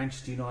think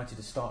Manchester United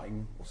are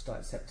starting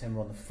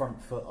September on the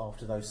front foot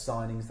after those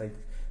signings.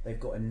 They've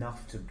got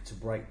enough to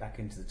break back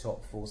into the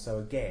top four. So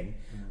again,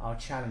 our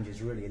challenge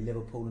is really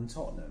Liverpool and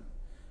Tottenham.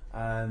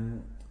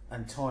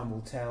 And time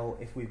will tell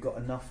if we've got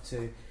enough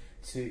to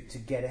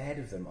get ahead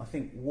of them. I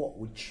think what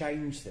would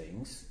change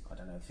things, I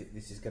don't know if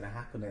this is going to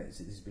happen, this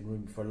has been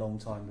rumoured for a long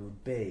time, it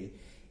would be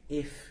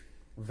if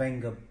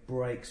Wenger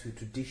breaks with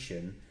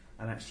tradition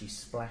and actually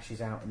splashes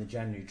out in the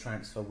January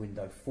transfer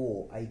window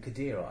for a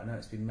Khedira. I know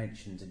it's been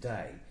mentioned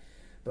today,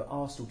 but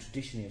Arsenal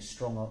traditionally is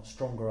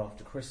stronger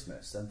after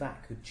Christmas, and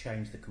that could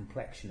change the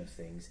complexion of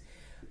things.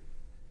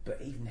 But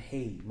even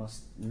he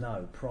must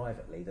know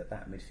privately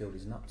that midfield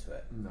isn't up to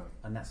it. No.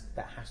 And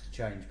that has to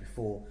change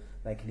before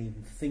they can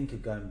even think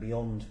of going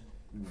beyond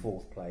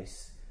fourth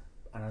place.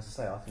 And as I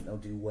say, I think they'll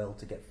do well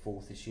to get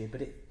fourth this year.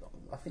 But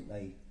I think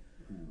they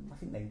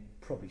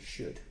probably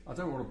should. I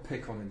don't want to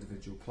pick on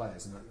individual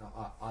players, and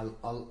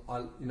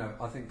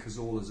I think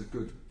Cazorla's a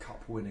good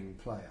cup-winning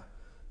player,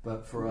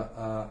 but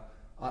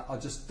I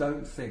just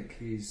don't think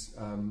he's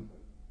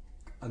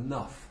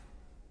enough.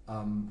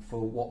 For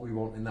what we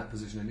want in that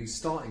position, and he's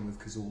starting with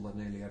Cazorla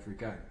nearly every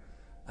game,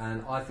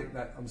 and I think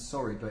that, I'm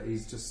sorry, but he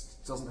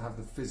just doesn't have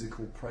the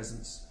physical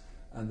presence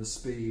and the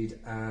speed,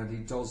 and he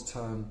does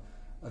turn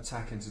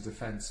attack into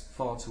defence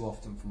far too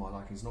often for my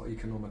liking. He's not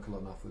economical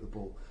enough with the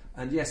ball,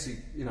 and yes,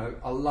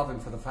 I love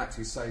him for the fact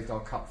he saved our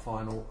cup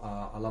final.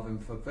 I love him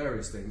for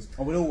various things.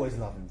 And we'll always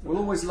love him.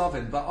 Always love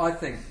him, but I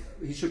think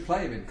he should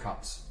play him in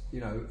cups.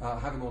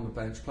 Have him on the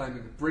bench,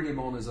 bring him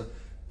on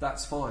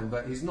that's fine,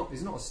 but he's not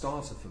a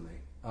starter for me.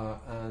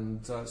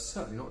 And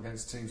certainly not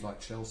against teams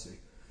like Chelsea.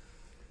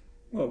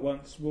 Well,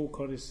 once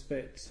Walcott is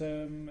fit,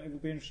 it will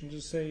be interesting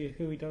to see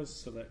who he does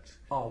select.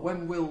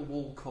 When will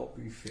Walcott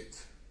be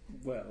fit?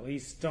 Well,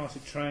 he's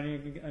started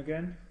training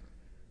again,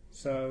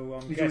 so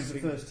I'm guessing... He joins the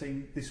first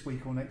team this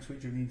week or next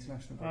week during the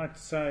international break. I'd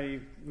say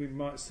we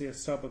might see a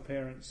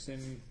sub-appearance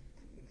in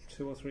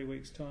 2 or 3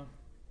 weeks' time.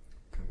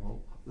 Okay,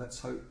 well, let's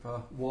hope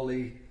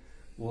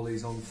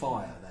Wally's on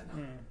fire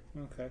then.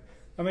 Okay.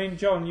 I mean,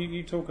 John,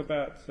 you talk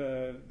about...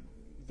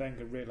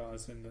 Wenger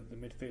realising that the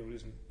midfield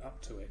isn't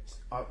up to it.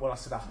 I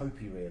said I hope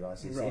he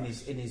realises right.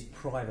 in his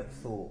private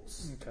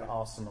thoughts. Okay. That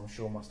Arsenal, I'm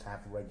sure, must have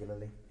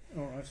regularly.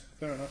 All right,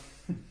 fair enough.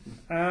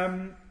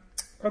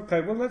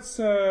 Okay, well let's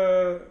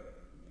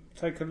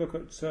take a look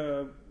at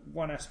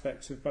one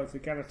aspect of both the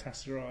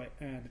Galatasaray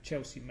and the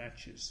Chelsea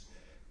matches,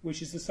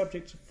 which is the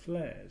subject of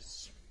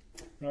flares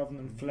rather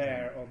than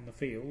flair on the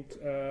field.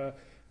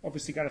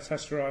 Obviously,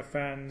 Galatasaray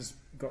fans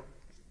got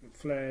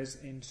flares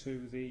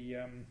into the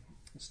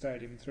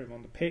stadium and threw them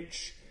on the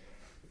pitch.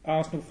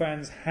 Arsenal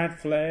fans had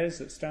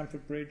flares at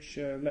Stamford Bridge,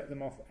 let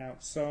them off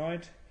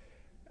outside.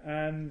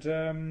 And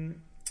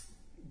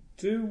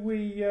do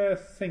we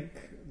think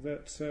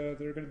that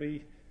there are going to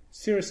be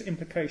serious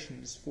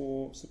implications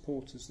for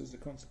supporters as a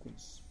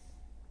consequence?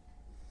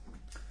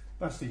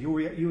 Basti, you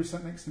were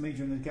sat next to me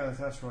during the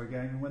Galatasaray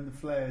game, and when the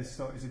flares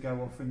started to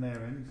go off in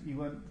their end, you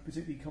weren't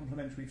particularly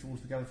complimentary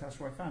towards the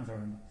Galatasaray fans, I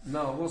remember.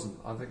 No, I wasn't.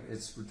 I think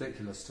it's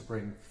ridiculous to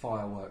bring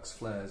fireworks,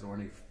 flares, or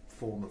any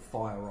form of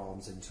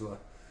firearms into a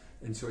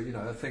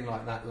thing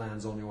like that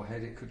lands on your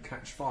head. It could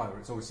catch fire.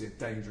 It's obviously a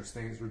dangerous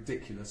thing. It's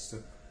ridiculous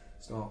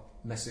start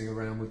messing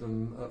around with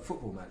them at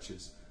football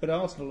matches. But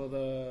Arsenal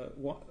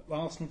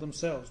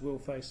themselves will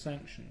face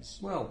sanctions.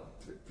 Well,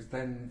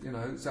 then,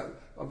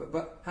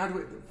 but how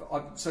do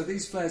so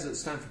these flares at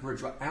Stamford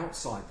Bridge were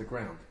outside the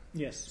ground.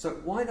 Yes.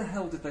 So why the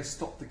hell did they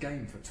stop the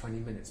game for 20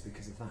 minutes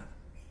because of that?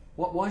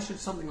 Why should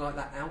something like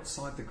that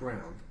outside the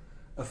ground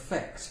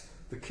affect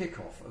the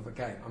kick-off of a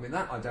game? I mean,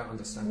 that I don't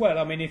understand. Well,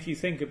 I mean, if you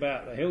think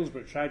about the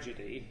Hillsborough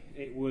tragedy,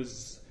 it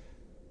was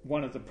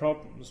one of the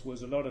problems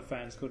was a lot of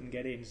fans couldn't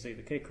get in to see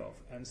the kick-off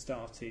and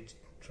started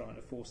trying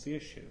to force the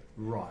issue.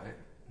 Right.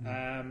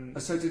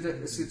 So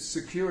did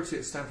security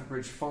at Stamford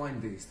Bridge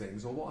find these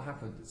things, or what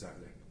happened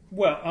exactly?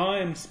 Well, I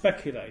am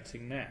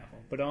speculating now,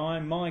 but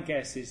my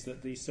guess is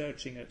that the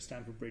searching at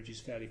Stamford Bridge is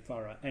fairly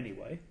thorough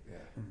anyway.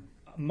 Yeah.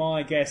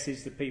 My guess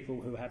is the people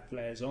who had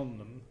flares on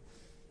them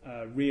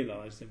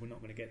realised that we're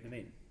not going to get them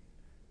in.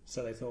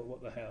 So they thought,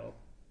 what the hell,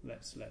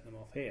 let's let them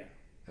off here.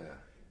 Yeah.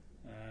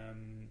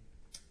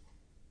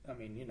 I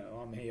mean,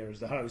 I'm here as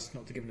the host,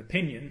 not to give an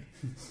opinion,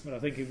 but I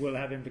think it will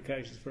have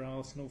implications for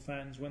Arsenal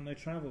fans when they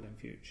travel in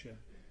future.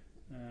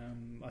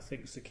 I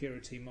think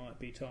security might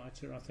be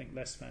tighter. I think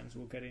less fans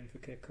will get in for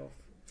kick-off.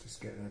 Just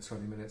get there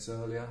 20 minutes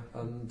earlier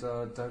and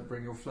don't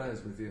bring your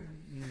flares with you.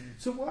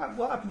 So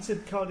what happened to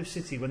Cardiff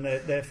City when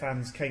their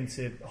fans came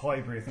to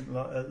Highbury? I think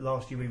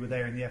last year we were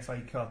there in the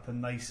FA Cup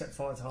and they set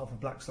fire to half of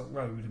Blackstock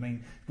Road. I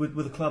mean, were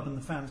the club and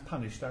the fans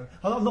punished?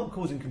 I'm not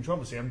causing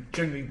controversy. I'm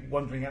genuinely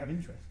wondering out of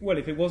interest. Well,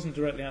 if it wasn't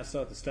directly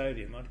outside the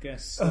stadium, I'd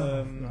guess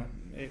right.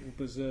 It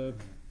was a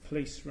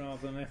police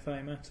rather than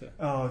FA matter.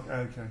 Oh,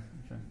 okay.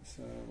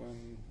 So,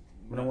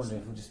 I wonder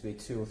if it will just be a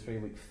 2 or 3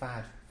 week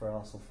fad for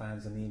Arsenal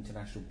fans and the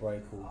international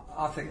break.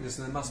 I think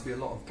there must be a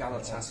lot of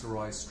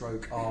Galatasaray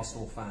stroke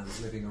Arsenal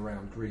fans living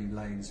around Green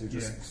Lanes who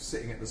just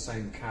sitting at the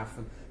same cafe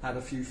and had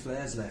a few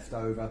flares left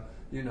over.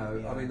 I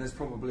mean, there's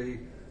probably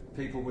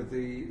people with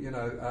the,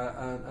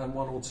 and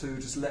one or two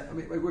just I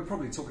mean, we're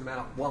probably talking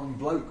about one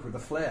bloke with a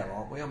flare,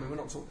 aren't we? I mean, we're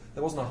not talking.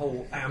 There wasn't a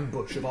whole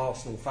ambush of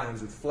Arsenal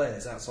fans with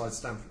flares outside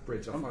Stamford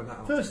Bridge. I find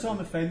that first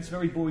time offence,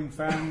 very boring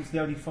fans.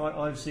 The only fight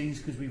I've seen is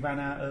because we ran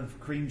out of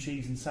cream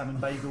cheese and salmon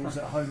bagels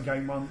at a home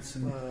game once,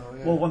 and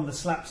one of the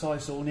slaps I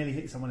saw nearly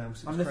hit someone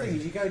else. And the thing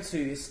is, you go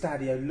to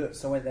Stadio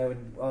Lutz. I went there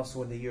when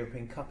Arsenal won the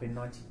European Cup in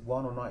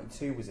 '91 or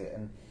 '92, was it?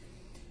 And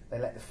they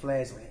let the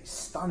flares. It's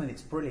stunning.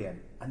 It's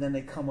brilliant. And then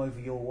they come over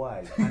your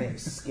way, and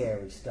it's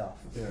scary stuff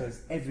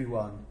because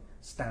everyone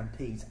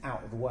stampedes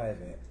out of the way of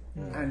it,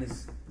 and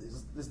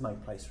there's no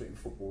place for it in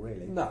football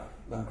really. No.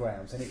 In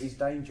grounds, and it is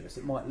dangerous.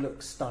 It might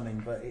look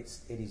stunning, but it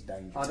is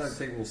dangerous. I don't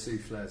think we'll see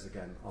flares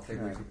again. I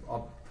think we could.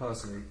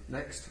 Personally,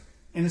 next.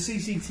 In a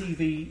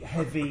CCTV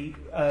heavy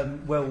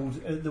world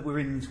that we're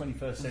in the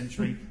 21st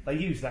century, they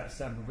use that at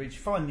Stamford Bridge.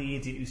 Find the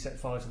idiot who set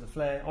fire to the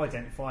flare,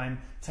 identify him,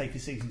 take a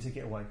season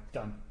ticket away.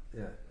 Done.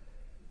 Yeah.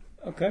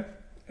 Okay.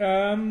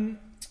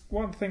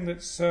 One thing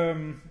that's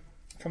come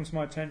to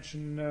my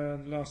attention the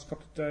last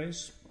couple of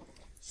days,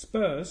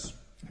 Spurs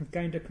have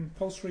gained a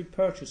compulsory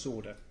purchase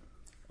order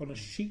on a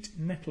sheet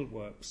metal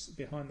works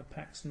behind the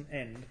Paxton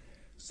End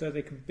so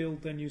they can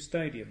build their new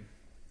stadium.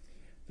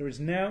 There is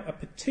now a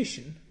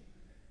petition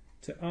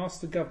to ask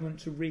the government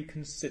to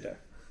reconsider.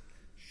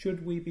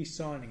 Should we be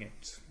signing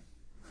it?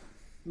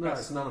 No,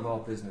 it's none of our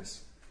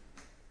business.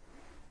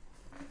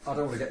 I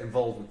don't want to get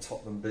involved with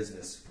Tottenham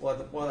business. Why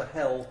the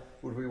hell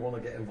would we want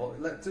to get involved?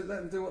 Let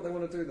them do what they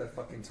want to do. They're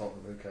fucking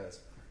Tottenham. Who cares?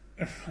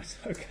 Right,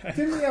 okay.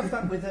 Didn't we have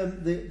that with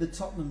the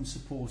Tottenham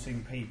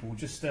supporting people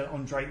just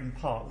on Drayton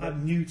Park?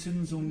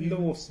 Newtons or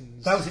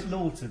Lawsons. That was it,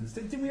 Lawtons.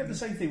 Didn't we have the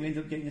same thing? We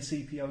ended up getting a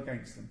CPO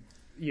against them.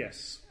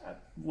 Yes.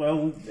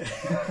 You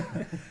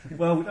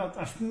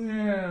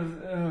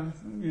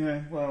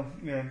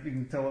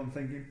can tell what I'm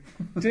thinking.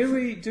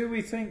 Do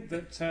we think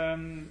that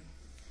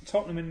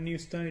Tottenham in the new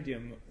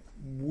stadium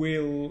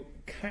will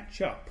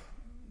catch up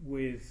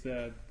with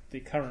the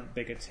current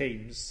bigger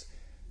teams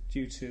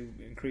due to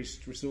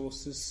increased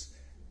resources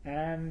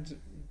and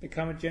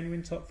become a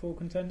genuine top 4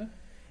 contender?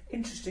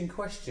 Interesting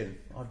question.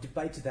 I've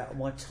debated that with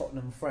my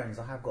Tottenham friends.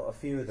 I have got a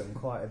few of them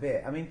quite a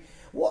bit. I mean,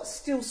 what's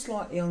still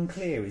slightly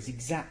unclear is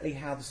exactly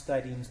how the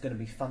stadium's going to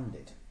be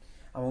funded.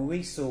 I mean,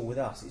 we saw with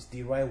us, it's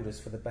derailed us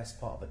for the best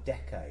part of a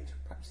decade,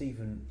 perhaps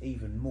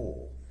even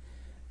more.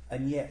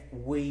 And yet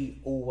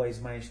we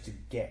always managed to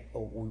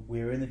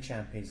we were in the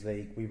Champions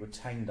League, we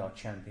retained our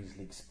Champions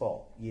League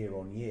spot year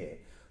on year.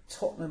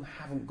 Tottenham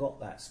haven't got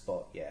that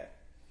spot yet.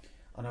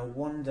 And I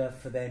wonder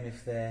for them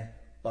if their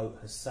boat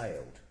has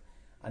sailed.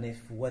 And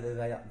if whether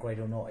they upgrade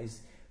or not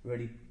is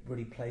really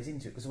plays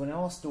into it. Because when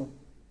Arsenal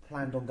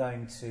planned on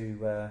going to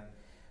the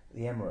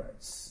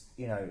Emirates,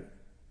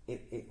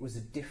 it was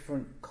a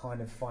different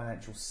kind of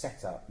financial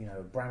setup.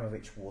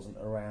 Abramovich wasn't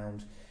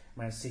around.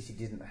 Man City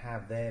didn't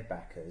have their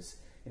backers.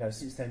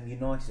 Since then,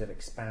 United have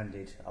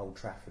expanded Old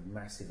Trafford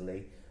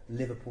massively.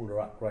 Liverpool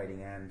are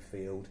upgrading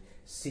Anfield.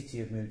 City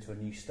have moved to a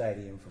new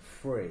stadium for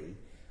free.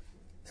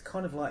 It's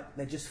kind of like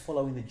they're just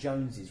following the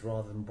Joneses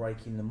rather than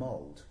breaking the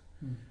mould.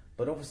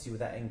 But obviously with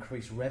that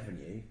increased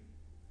revenue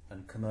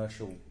and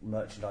commercial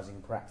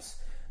merchandising perhaps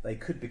they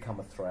could become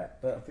a threat.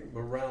 I But think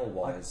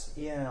morale-wise,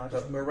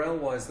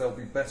 morale-wise, they'll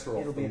be better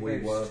off It'll be than a we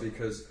boost. were,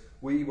 because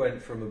we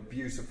went from a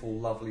beautiful,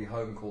 lovely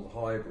home called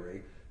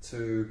Highbury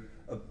to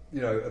a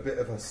bit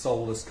of a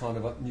soulless kind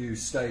of a new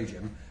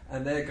stadium,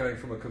 and they're going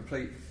from a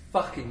complete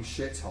fucking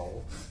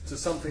shithole to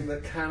something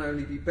that can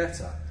only be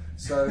better.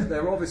 So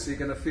they're obviously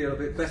going to feel a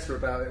bit better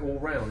about it all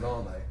round,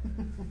 aren't they?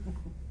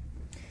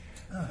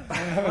 I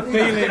have a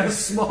feeling. A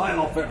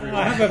smile off everyone.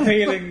 I have a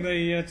feeling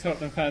the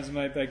Tottenham fans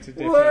may beg to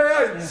differ.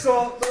 Wait,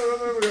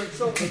 Tottenham!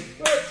 Tottenham!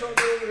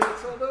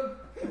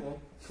 Come on,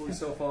 call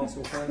yourself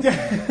Arsenal fans.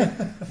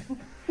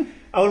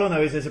 All I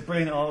know is there's a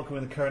brilliant article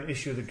in the current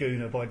issue of the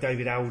Gooner by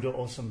David Oudot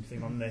or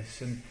something on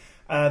this.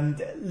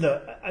 And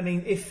look, I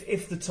mean,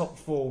 if the top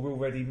four were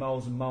already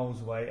miles and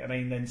miles away, I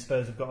mean, then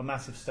Spurs have got a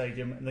massive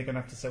stadium and they're going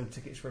to have to sell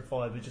tickets for a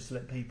fiver just to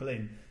let people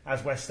in,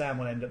 as West Ham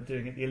will end up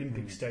doing at the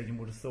Olympic Stadium,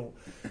 would have thought.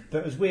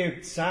 But as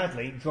we're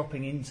sadly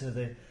dropping into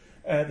the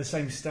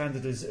same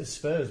standard as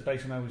Spurs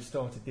based on how we've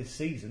started this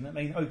season, I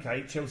mean,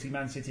 okay, Chelsea,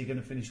 Man City are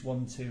going to finish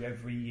 1-2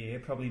 every year,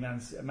 probably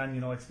Man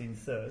United in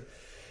third.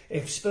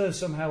 If Spurs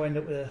somehow end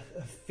up with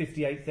a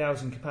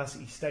 58,000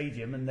 capacity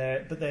stadium and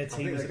their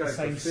team is at the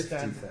same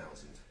standard.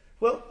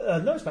 Well,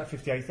 no, it's about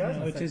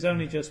 58,000. No, it is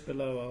only just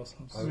below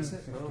Arsenal's. Oh, is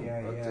it?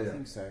 I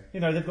think so. You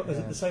know, they've got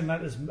the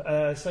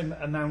same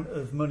amount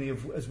of money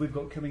as we've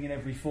got coming in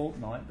every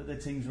fortnight, but their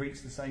teams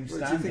reach the same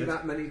standard. Do you think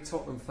that many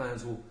Tottenham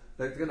fans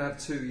they're going to have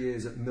 2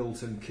 years at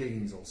Milton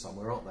Keynes or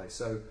somewhere, aren't they?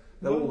 So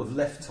they'll all have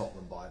left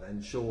Tottenham by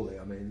then, surely.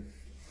 I mean,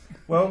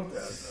 well,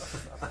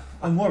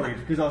 I'm worried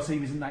because our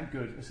team isn't that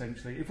good.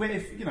 Essentially,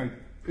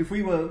 if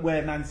we were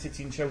where Man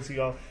City and Chelsea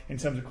are in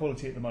terms of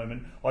quality at the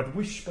moment, I'd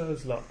wish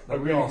Spurs luck. No, I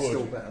we really are would.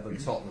 still better than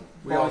Tottenham.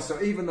 We are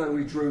still, even though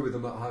we drew with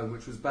them at home,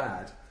 which was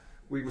bad.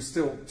 We were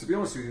still, to be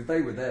honest with you,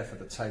 they were there for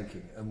the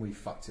taking, and we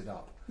fucked it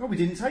up. No, we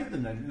didn't take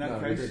them then. In that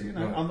No, we case, didn't,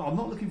 no. no. I'm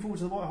not looking forward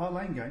to the White Hart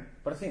Lane game.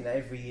 But I think that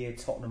every year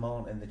Tottenham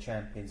aren't in the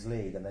Champions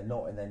League and they're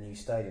not in their new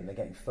stadium. They're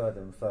getting further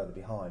and further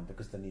behind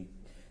because of the new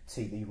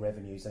TV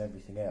revenues and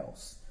everything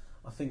else.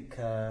 I think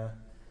I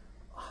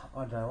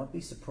don't know. I'd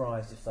be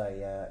surprised if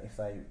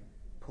they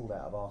pulled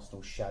out of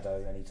Arsenal's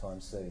shadow anytime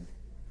soon.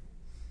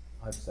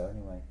 I hope so,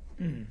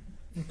 anyway.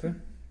 Okay.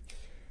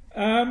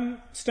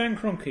 Stan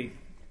Kroenke.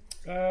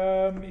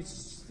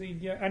 It's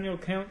the annual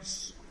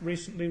accounts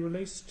recently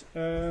released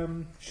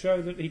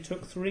show that he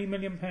took £3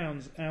 million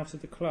out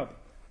of the club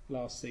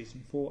last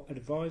season for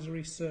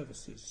advisory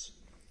services.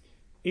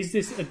 Is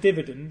this a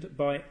dividend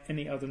by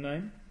any other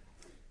name?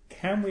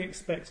 Can we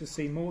expect to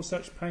see more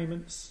such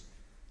payments?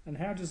 And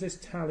how does this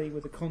tally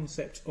with the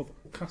concept of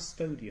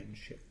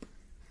custodianship?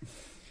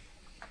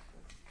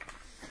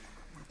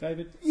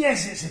 David?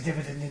 Yes, it's a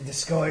dividend in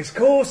disguise. Of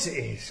course it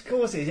is. Of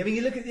course it is. I mean,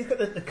 you look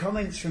at the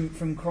comments from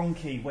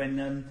Kroenke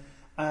when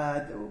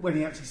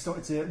he actually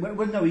started to.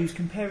 He was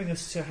comparing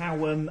us to how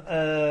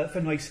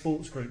Fenway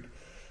Sports Group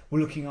were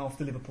looking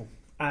after Liverpool.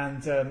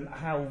 And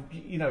how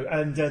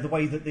the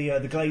way that the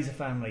Glazer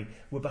family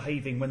were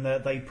behaving when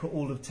they put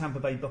all of Tampa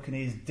Bay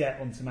Buccaneers'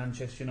 debt onto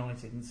Manchester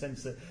United, in the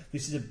sense that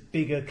this is a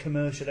bigger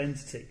commercial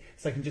entity,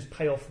 so they can just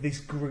pay off this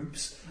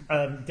group's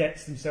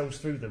debts themselves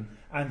through them.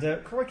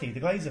 And crikey, the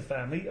Glazer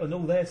family and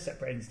all their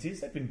separate entities,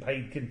 they've been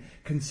paid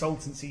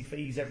consultancy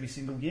fees every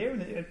single year,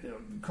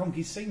 and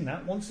Kroenke's seen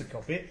that, wants to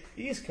copy it,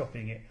 he is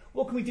copying it.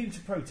 What can we do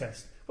to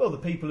protest? Well, the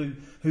people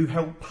who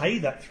helped pay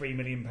that £3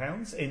 million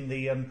in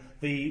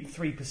the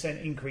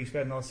 3% increase we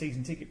had in our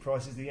season ticket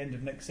prices at the end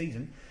of next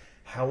season,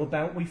 how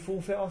about we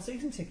forfeit our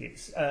season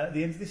tickets at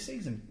the end of this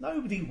season?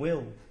 Nobody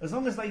will. As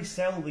long as they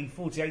sell the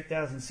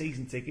 48,000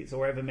 season tickets,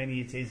 or however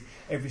many it is,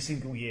 every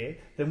single year,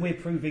 then we're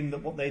proving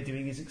that what they're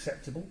doing is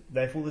acceptable.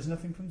 Therefore, there's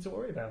nothing for them to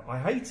worry about. I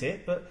hate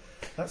it, but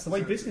that's the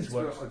way business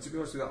works. To be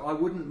honest with you, I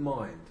wouldn't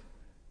mind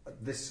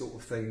this sort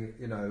of thing.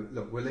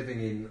 Look, we're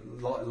living in,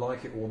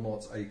 like it or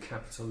not, a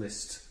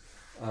capitalist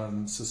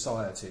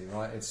society,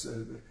 right?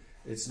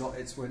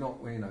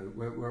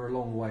 We're a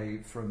long way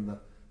from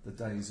the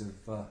days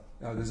of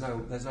there's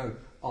no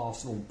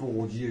Arsenal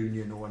board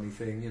union or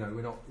anything.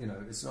 We're not.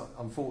 It's not.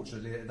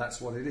 Unfortunately,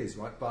 that's what it is,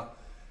 right? But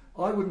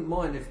I wouldn't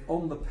mind if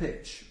on the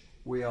pitch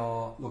we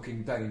are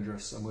looking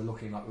dangerous and we're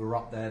looking like we're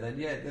up there.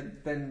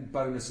 Then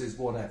bonuses,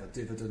 whatever,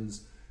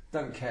 dividends,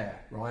 don't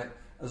care, right?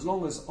 As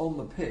long as on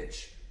the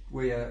pitch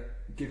we are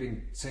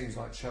giving teams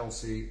like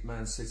Chelsea,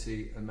 Man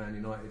City, and Man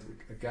United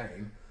a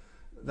game,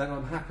 then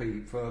I'm happy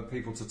for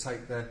people to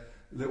take their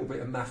little bit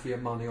of mafia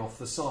money off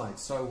the side.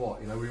 So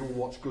what? We've all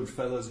watched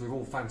Goodfellas, we've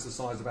all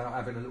fantasised about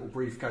having a little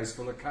briefcase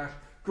full of cash.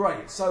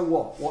 Great, so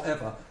what?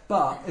 Whatever.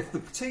 But if the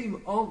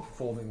team aren't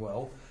performing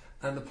well,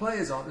 and the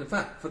players aren't, in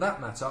fact, for that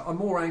matter, I'm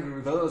more angry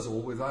with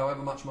Ozil, with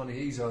however much money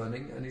he's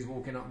earning, and he's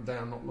walking up and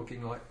down not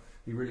looking like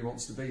he really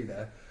wants to be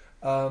there.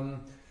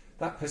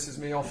 That pisses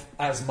me off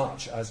as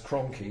much as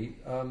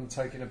Kroenke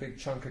taking a big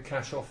chunk of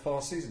cash off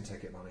our season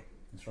ticket money.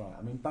 That's right.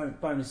 I mean,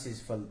 bonuses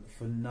for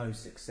no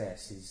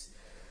success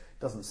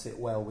doesn't sit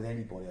well with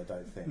anybody, I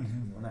don't think.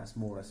 And that's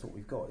more or less what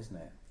we've got, isn't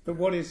it? But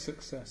what is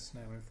success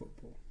now in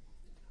football?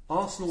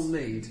 Arsenal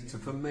need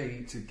for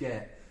me to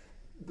get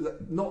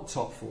not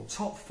top four.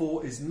 Top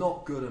four is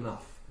not good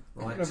enough,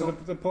 right? No,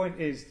 but the point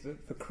is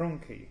that for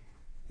Kroenke,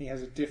 he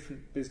has a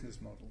different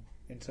business model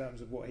in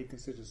terms of what he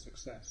considers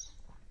success.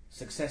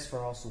 Success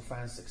for Arsenal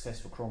fans, success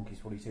for Kroenke is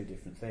probably two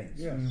different things.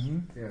 Yes.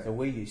 Yeah. So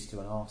we're used to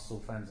an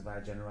Arsenal fans of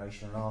our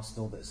generation, an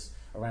Arsenal that's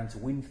around to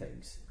win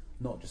things,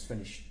 not just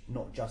finish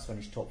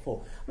top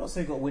four. I'm not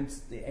saying you've got to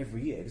win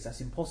every year because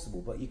that's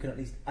impossible, but you can at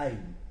least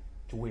aim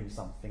to win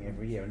something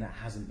every year, and that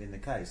hasn't been the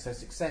case. So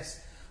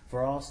success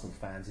for Arsenal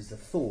fans is the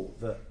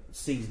thought that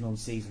season on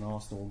season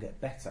Arsenal will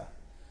get better.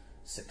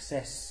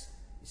 Success,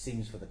 it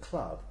seems, for the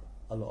club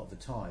a lot of the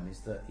time is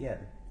that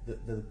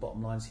the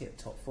bottom line's hit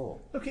top four.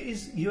 Look at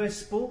his US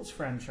sports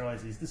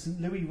franchises, the St.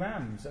 Louis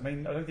Rams. I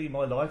mean, I don't think in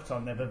my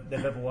lifetime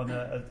they've ever won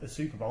a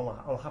Super Bowl.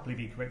 I'll happily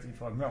be corrected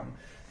if I'm wrong.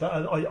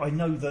 But I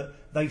know that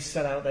they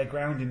sell out their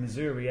ground in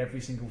Missouri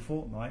every single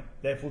fortnight.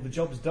 Therefore, the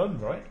job's done,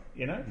 right?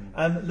 You know.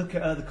 Look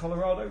at the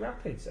Colorado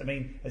Rapids. I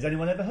mean, has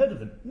anyone ever heard of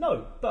them?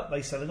 No, but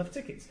they sell enough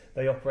tickets.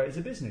 They operate as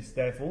a business.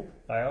 Therefore,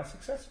 they are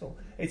successful.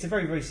 It's a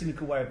very, very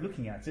cynical way of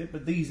looking at it,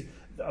 but these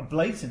are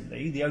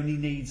blatantly the only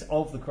needs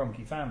of the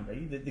Kroenke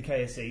family, the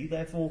KSE.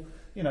 Therefore,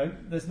 you know,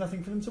 there's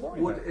nothing for them to worry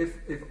about.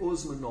 If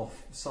Usmanov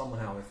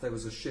somehow, if there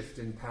was a shift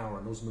in power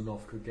and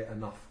Usmanov could get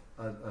enough,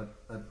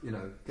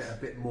 get a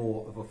bit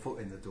more of a foot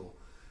in the door.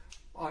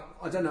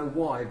 I don't know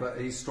why, but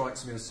he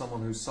strikes me as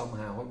someone who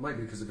somehow,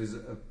 maybe because of his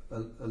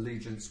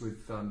allegiance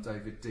with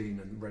David Dean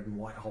and Red and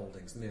White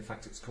Holdings, and the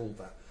fact it's called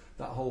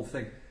that whole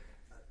thing.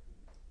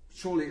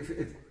 Surely,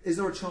 is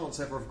there a chance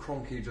ever of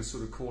Kroenke just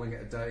sort of calling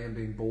it a day and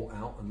being bought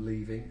out and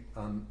leaving?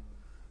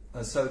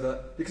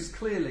 Because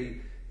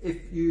clearly, if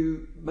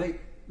you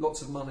make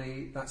lots of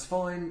money, that's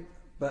fine.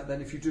 But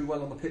then if you do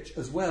well on the pitch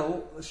as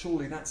well,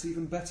 surely that's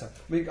even better.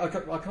 I mean, I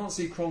can't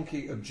see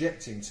Kroenke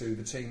objecting to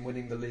the team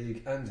winning the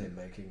league and him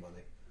making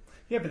money.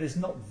 Yeah, but there's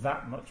not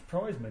that much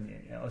prize money,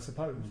 I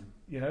suppose.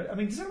 You know, I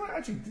mean,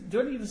 do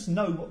any of us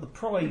know what the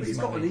prize? But he's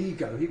got an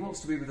ego. He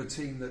wants to be with a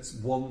team that's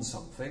won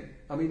something.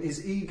 I mean,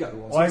 his ego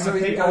was. I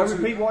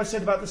repeat what I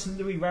said about the St.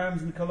 Louis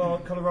Rams and the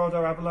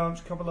Colorado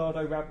Avalanche,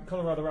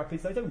 Colorado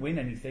Rapids. They don't win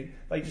anything.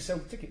 They just sell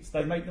tickets.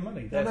 They make the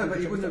money. No, but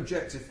he wouldn't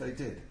object if they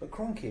did. But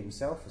Kroenke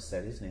himself has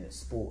said, isn't he, that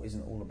sport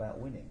isn't all about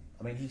winning.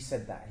 I mean, he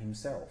said that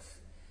himself,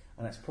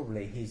 and that's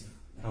probably his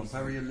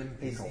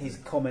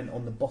comment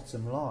on the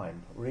bottom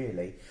line,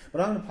 really.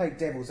 But I'm going to play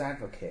devil's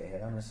advocate here.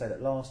 I'm going to say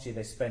that last year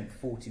they spent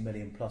 40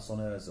 million plus on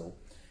Ozil.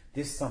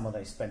 This summer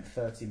they spent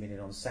 30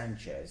 million on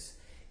Sanchez.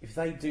 If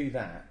they do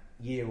that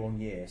year on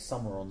year,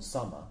 summer on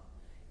summer,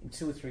 in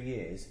 2 or 3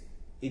 years,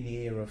 in the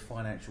era of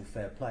financial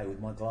fair play,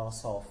 with my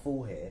glass half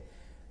full here,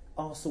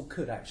 Arsenal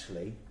could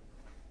actually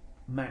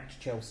match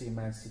Chelsea and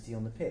Man City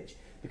on the pitch.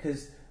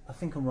 Because I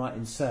think I'm right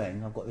in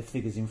saying, I've got the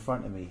figures in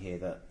front of me here,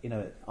 that, you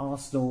know,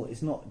 Arsenal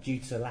is not due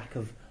to lack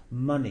of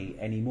money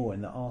anymore.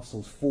 In that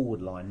Arsenal's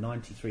forward line,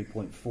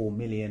 93.4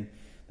 million.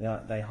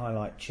 They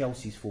highlight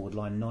Chelsea's forward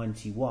line,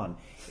 91.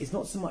 It's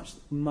not so much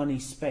money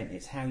spent,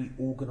 it's how you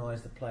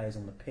organise the players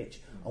on the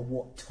pitch and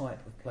what type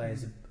of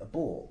players are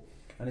bought.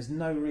 And there's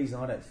no reason,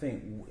 I don't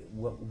think,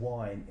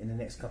 why in the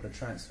next couple of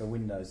transfer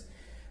windows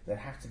there'd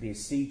have to be a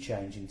sea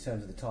change in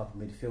terms of the type of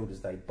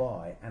midfielders they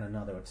buy and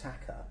another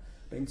attacker.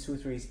 But in 2 or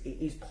 3 years, it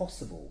is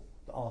possible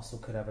that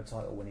Arsenal could have a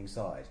title-winning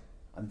side.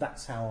 And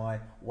that's how I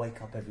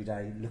wake up every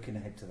day looking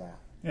ahead to that.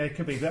 Yeah, it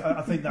could be.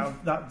 I think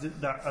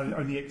that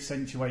only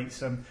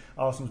accentuates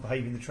Arsenal's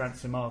behaviour in the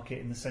transfer market,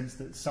 in the sense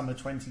that summer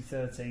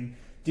 2013,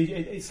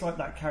 it's like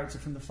that character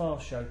from the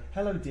Fast Show.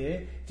 Hello,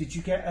 dear. Did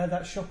you get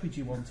that shoppage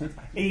you wanted?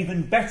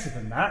 Even better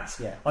than that,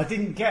 yeah. I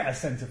didn't get a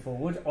centre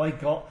forward. I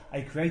got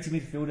a creative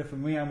midfielder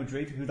from Real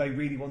Madrid who they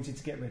really wanted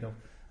to get rid of.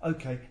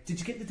 Okay, did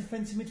you get the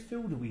defensive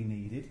midfielder we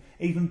needed?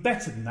 Even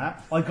better than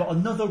that, I got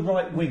another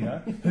right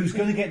winger who's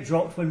going to get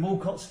dropped when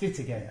Walcott's fit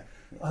again.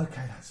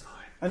 Okay, that's fine.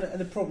 And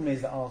the problem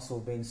is that Arsenal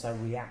have been so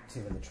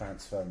reactive in the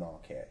transfer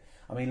market.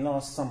 I mean,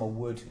 last summer,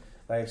 would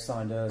they have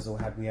signed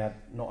Ozil had we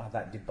not had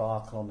that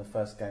debacle on the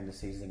first game of the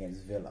season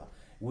against Villa?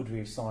 Would we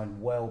have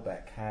signed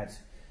Welbeck had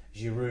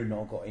Giroud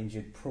not got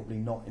injured? Probably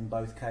not in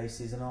both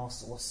cases. And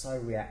Arsenal was so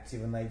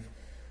reactive, and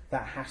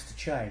that has to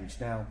change.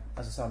 Now,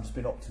 as I say, I'm just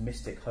being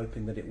optimistic,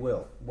 hoping that it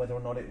will. Whether or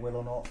not it will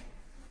or not,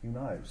 who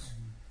knows?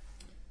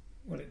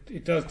 Well,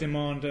 it does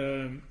demand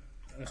a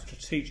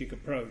strategic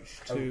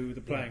approach to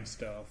the playing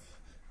staff,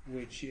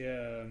 which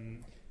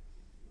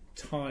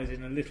ties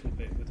in a little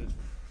bit with the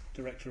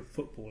director of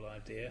football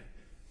idea,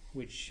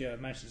 which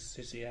Manchester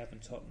City have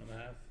and Tottenham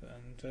have.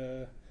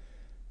 And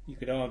you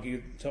could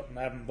argue Tottenham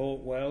haven't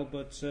bought well,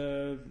 but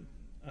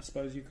I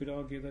suppose you could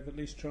argue they've at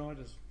least tried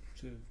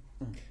to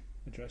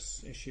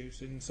address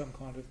issues in some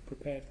kind of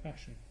prepared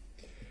fashion,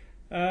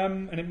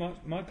 and it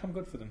might come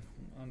good for them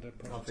under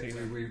Pochettino. I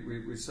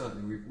think we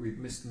certainly we've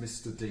missed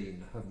Mr.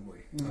 Dean, haven't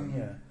we?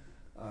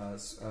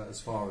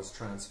 As far as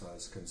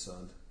transfers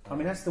concerned. I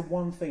mean, that's the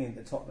one thing in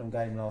the Tottenham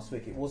game last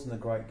week. It wasn't a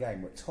great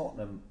game, but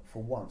Tottenham,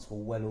 for once, were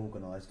well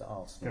organised at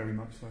Arsenal. Very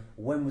much so.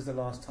 When was the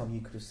last time you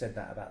could have said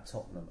that about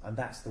Tottenham? And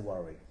that's the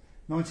worry.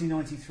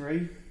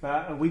 1993,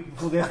 about a week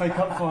before the FA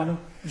Cup final,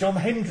 John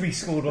Hendry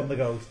scored on the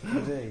goals.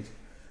 Indeed.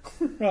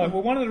 Right,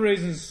 well, one of the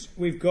reasons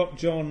we've got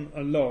John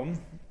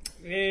along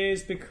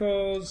is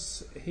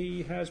because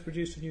he has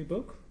produced a new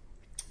book.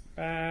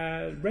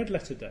 Red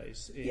Letter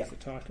Days is the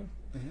title.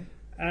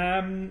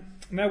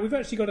 Now, we've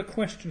actually got a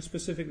question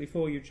specifically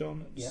for you,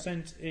 John,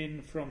 sent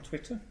in from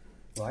Twitter.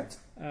 Right.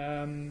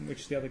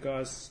 Which the other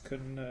guys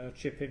can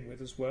chip in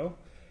with as well.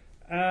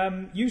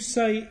 You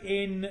say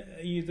in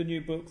the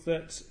new book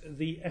that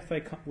the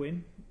FA Cup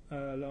win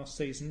last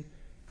season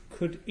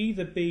could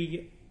either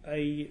be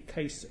a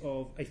case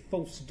of a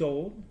false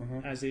dawn,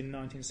 as in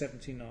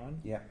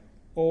 1979,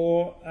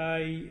 or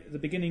the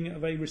beginning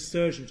of a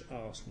resurgent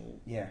Arsenal,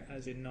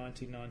 as in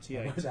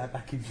 1998. I was out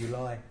back in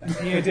July.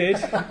 You did.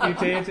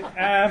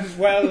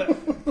 Well,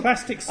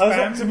 Plastic Spam... I was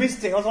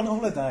optimistic, I was on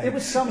holiday. It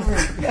was summer.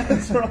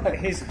 That's right.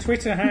 His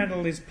Twitter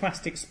handle is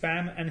Plastic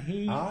Spam, and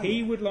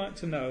he would like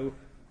to know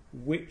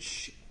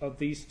which of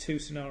these two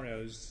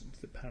scenarios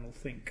the panel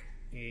think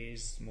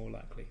is more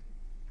likely.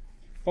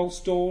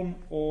 False dawn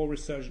or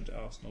resurgent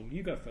Arsenal?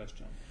 You go first,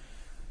 John.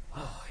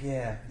 Oh,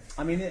 yeah.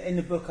 I mean, in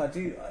the book, I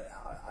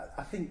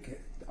think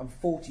I'm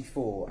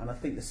 44, and I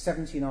think the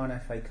 '79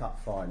 FA Cup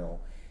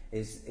final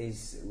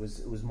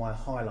was my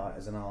highlight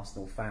as an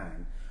Arsenal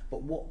fan.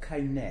 But what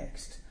came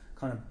next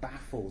kind of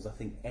baffles, I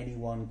think,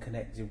 anyone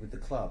connected with the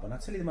club. And I'll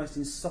tell you the most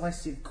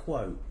incisive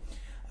quote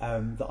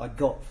that I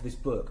got for this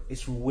book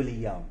is from Willie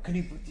Young.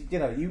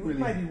 You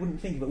maybe wouldn't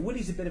think of it.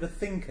 Willie's a bit of a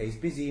thinker. He's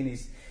busy in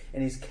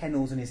his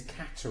kennels and his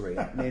cattery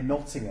up near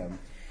Nottingham.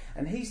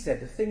 And he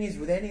said, the thing is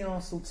with any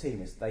Arsenal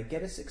team is they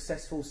get a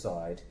successful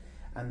side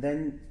and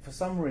then for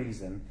some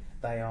reason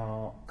they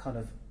are kind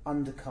of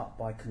undercut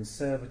by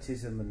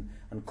conservatism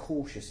and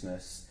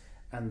cautiousness,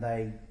 and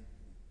they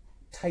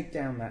take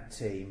down that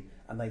team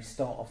and they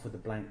start off with a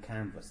blank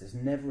canvas. There's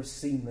never a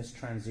seamless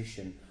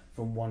transition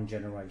from one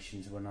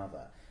generation to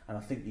another. And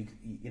I think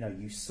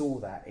you saw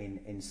that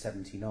in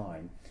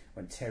 '79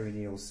 when Terry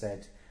Neal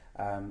said,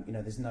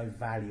 there's no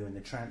value in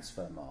the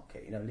transfer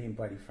market. Liam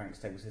Brady-Frank's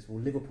table says,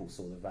 well, Liverpool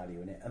saw the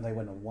value in it and they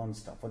went and won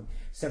stuff. When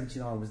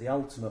 '79 was the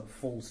ultimate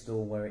false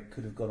dawn where it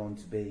could have gone on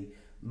to be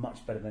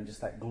much better than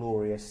just that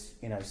glorious,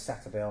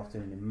 Saturday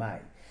afternoon in May.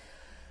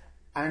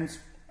 And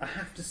I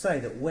have to say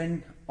that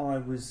when I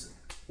was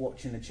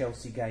watching the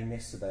Chelsea game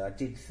yesterday, I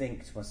did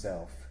think to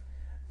myself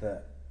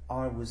that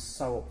I was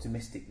so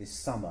optimistic this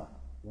summer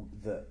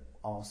that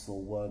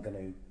Arsenal were going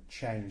to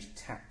change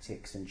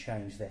tactics and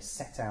change their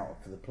set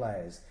out for the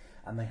players,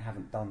 and they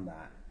haven't done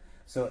that.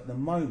 So at the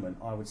moment,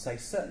 I would say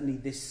certainly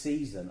this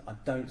season, I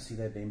don't see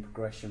there being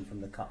progression from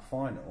the cup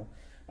final.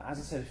 But as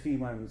I said a few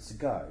moments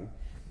ago,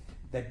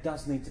 there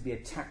does need to be a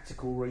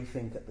tactical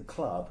rethink at the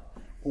club,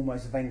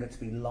 almost Wenger to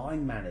be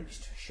line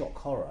managed, shock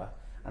horror,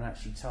 and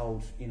actually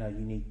told, you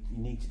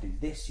need to do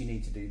this, you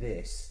need to do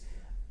this.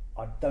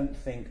 I don't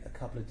think a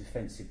couple of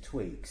defensive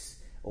tweaks,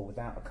 or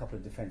without a couple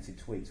of defensive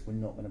tweaks, we're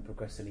not going to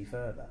progress any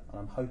further. And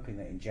I'm hoping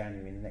that in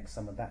January and the next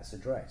summer that's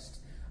addressed.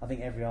 I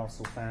think every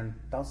Arsenal fan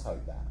does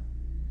hope that.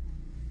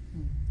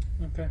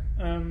 Okay.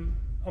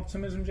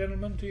 Optimism,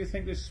 gentlemen. Do you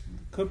think this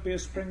could be a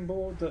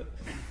springboard? That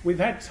we've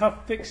had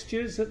tough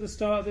fixtures at the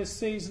start of this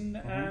season,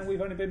 and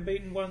we've only been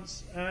beaten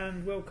once,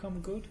 and will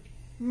come good?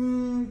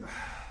 No,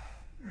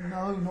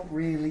 not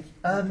really.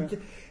 Okay.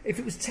 If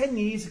it was 10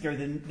 years ago,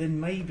 then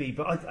maybe.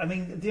 But I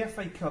mean, the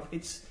FA Cup,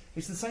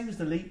 it's the same as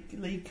the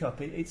League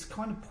Cup. It's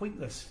kind of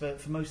pointless for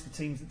most of the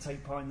teams that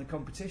take part in the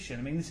competition.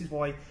 I mean, this is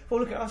why. Well,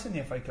 look at us in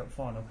the FA Cup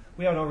final.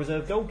 We had our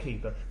reserve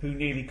goalkeeper who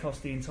nearly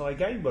cost the entire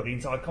game, well, the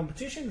entire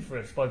competition for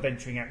us by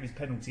venturing out in his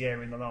penalty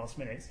area in the last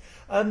minutes.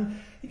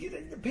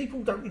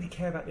 People don't really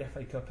care about the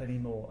FA Cup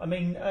anymore. I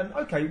mean,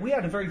 okay, we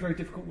had a very, very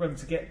difficult run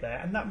to get there,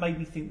 and that made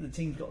me think the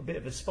team's got a bit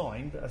of a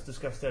spine. But as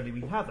discussed earlier,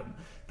 we haven't.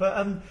 But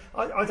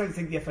I don't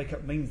think the FA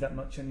Cup means that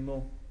much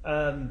anymore.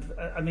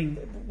 I mean,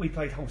 we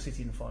played Hull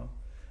City in the final.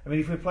 I mean,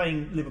 if we're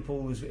playing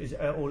Liverpool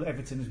or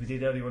Everton as we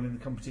did earlier on in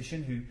the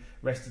competition, who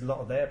rested a lot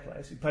of their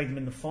players, we played them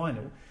in the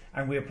final,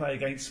 and we were playing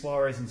against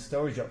Suarez and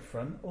Sturridge up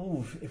front.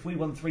 Oh, if we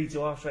won 3-2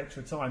 after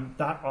extra time,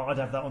 I'd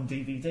have that on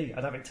DVD.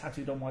 I'd have it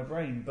tattooed on my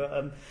brain.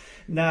 But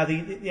now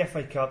the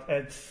FA Cup,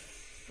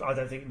 I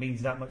don't think it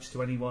means that much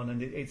to anyone,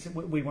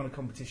 and we won a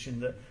competition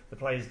that the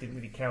players didn't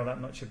really care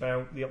that much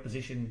about. The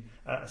opposition,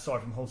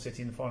 aside from Hull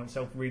City in the final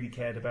itself, really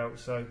cared about.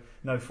 So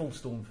no, full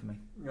storm for me.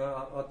 No,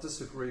 I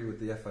disagree with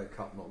the FA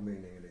Cup not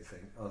meaning anything.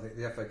 I think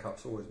the FA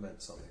Cup's always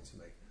meant something to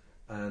me,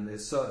 and it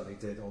certainly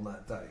did on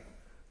that day.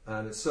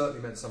 And it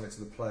certainly meant something to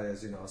the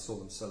players. I saw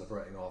them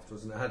celebrating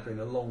afterwards, and it had been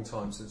a long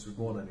time since we'd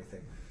won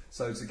anything.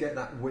 So to get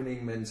that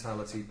winning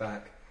mentality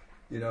back,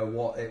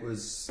 it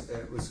was.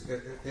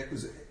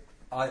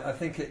 I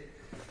think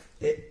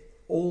it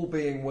all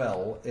being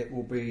well, it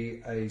will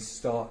be a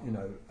start.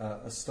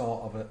 A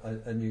start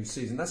of a new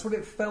season. That's what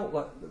it felt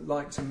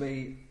like to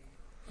me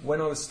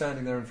when I was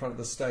standing there in front of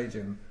the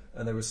stadium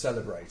and they were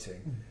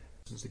celebrating.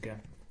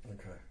 Again.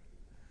 Okay.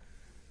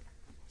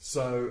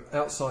 So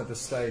outside the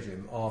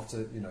stadium,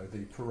 after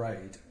the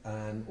parade,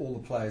 and all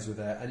the players were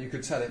there, and you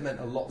could tell it meant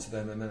a lot to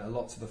them. It meant a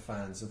lot to the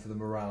fans and for the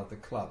morale of the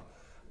club.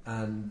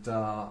 And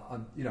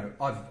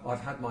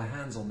I've had my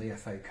hands on the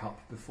FA Cup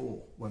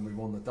before when we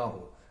won the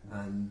double.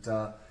 And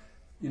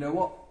you know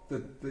what?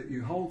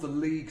 You hold the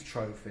league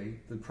trophy,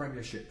 the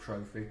Premiership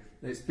trophy.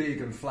 It's big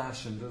and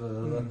flash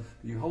and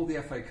You hold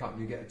the FA Cup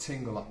and you get a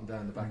tingle up and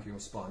down the back of your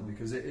spine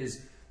because it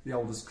is the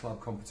oldest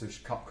cup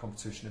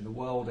competition in the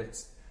world.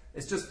 It's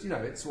just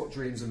it's what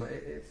dreams.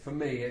 For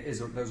me,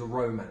 there's a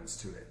romance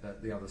to it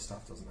that the other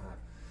stuff doesn't have.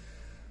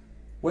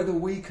 Whether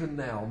we can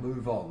now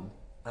move on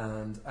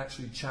and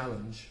actually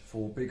challenge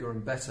for bigger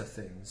and better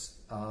things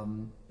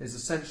is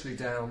essentially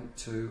down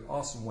to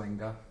Arsene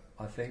Wenger,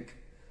 I think.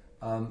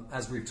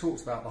 As we've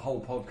talked about the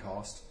whole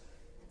podcast,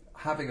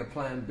 having a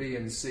plan B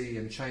and C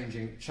and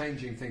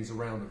changing things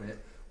around a bit,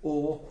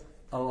 or,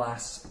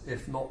 alas,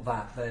 if not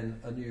that,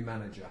 then a new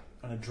manager.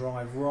 And a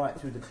drive right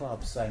through the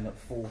club saying that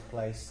fourth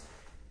place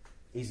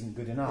isn't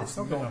good enough. It's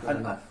not good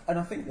enough. And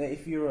I think that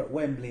if you're at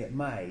Wembley in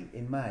May,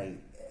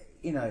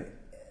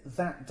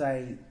 that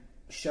day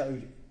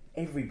showed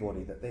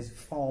everybody that there's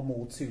far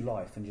more to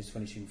life than just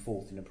finishing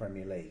fourth in the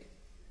Premier League.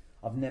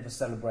 I've never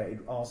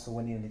celebrated Arsenal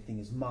winning anything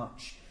as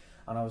much.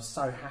 And I was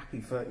so happy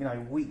for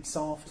weeks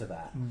after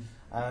that.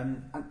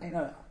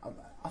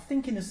 I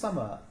think in the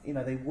summer,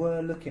 they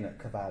were looking at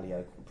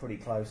Carvalho pretty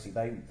closely.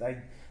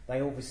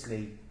 They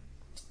obviously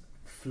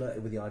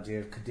flirted with the idea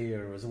of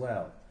Khedira as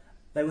well.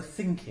 They were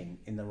thinking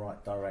in the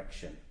right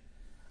direction.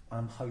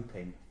 I'm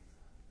hoping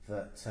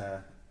that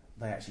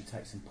they actually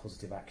take some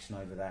positive action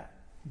over that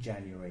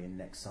January and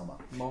next summer.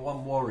 My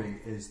one worry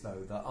is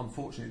though that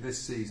unfortunately this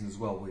season as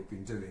well we've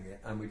been doing it,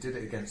 and we did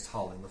it against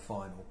Hull in the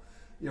final.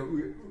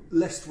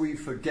 Lest we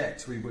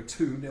forget, we were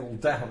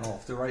 2-0 down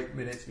after 8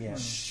 minutes,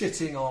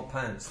 shitting our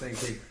pants,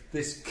 thinking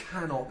this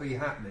cannot be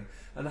happening.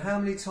 And how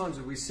many times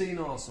have we seen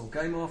Arsenal,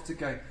 game after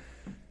game,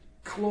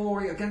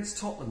 clawing against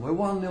Tottenham? We're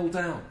 1-0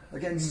 down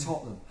against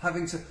Tottenham,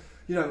 having to,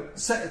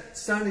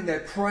 standing there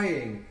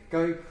praying,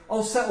 going,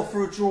 "I'll settle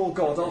for a draw,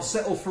 God. I'll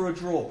settle for a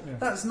draw." Yeah.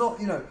 That's not,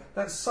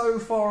 that's so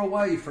far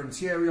away from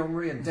Thierry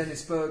Henry and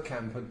Dennis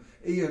Bergkamp and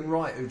Ian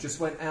Wright, who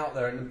just went out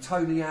there, and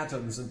Tony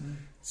Adams and.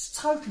 It's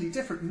totally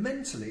different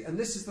mentally, and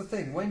this is the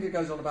thing. Wenger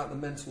goes on about the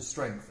mental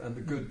strength and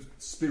the good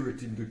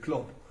spirit in the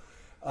club.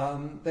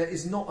 There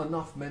is not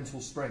enough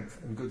mental strength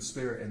and good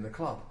spirit in the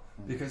club,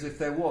 because if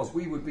there was,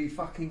 we would be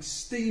fucking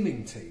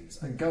steaming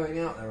teams and going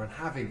out there and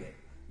having it,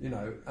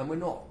 and we're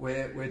not.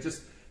 We're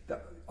just.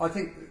 I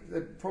think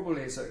that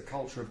probably it's a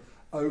culture of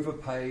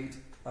overpaid,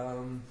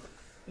 overpaid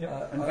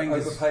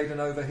and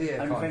overhear.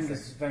 And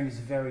Wenger's very,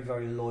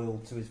 very loyal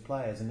to his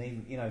players, and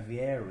even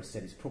Vieira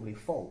said it's probably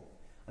fault.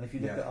 And if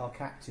you look at our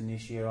captain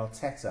this year,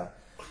 Arteta,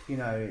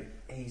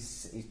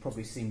 he's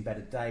probably seen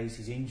better days.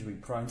 He's injury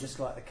prone, just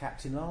like the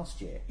captain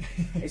last year.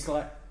 It's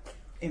like,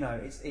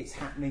 it's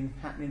happening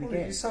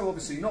again. He's so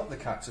obviously not the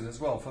captain as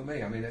well. For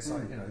me, I mean, it's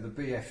like the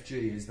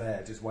BFG is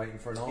there just waiting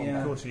for an arm.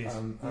 Of course he is.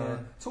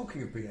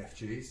 Talking of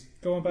BFGs,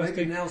 go on,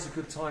 maybe now's a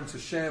good time to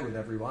share with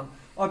everyone.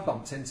 I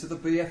bumped into the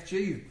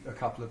BFG a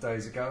couple of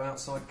days ago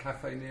outside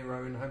Cafe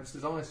Nero in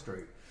Hampstead High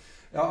Street.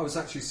 I was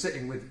actually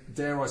sitting with,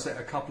 dare I say,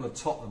 a couple of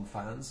Tottenham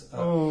fans. They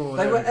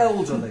were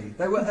elderly.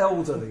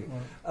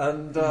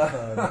 And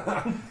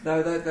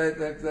no,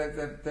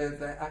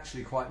 they're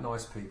actually quite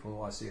nice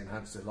people. I see in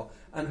Hampstead a lot.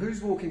 And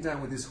who's walking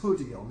down with his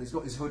hoodie on? He's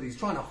got his hoodie. He's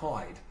trying to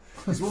hide.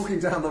 He's walking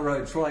down the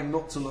road trying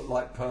not to look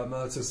like Per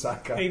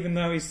Mertesacker. Even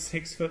though he's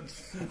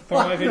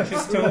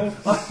 6'5" tall.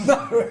 I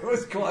know, it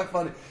was quite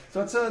funny.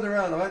 So I turned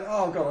around and I went,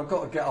 "Oh God, I've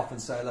got to get up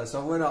and say hello." So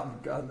I went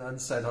up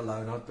and said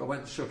hello, and I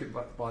went and shook it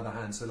by the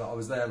hand. So look, I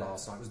was there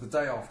last night. It was the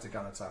day after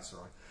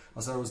Galatasaray. I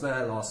said I was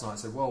there last night. I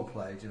said, "Well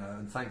played,"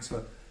 and thanks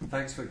for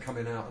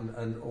coming out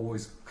and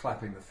always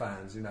clapping the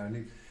fans,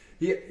 And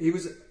he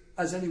was,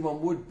 as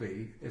anyone would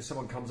be, if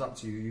someone comes up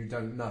to you you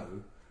don't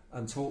know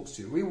and talks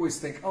to you. We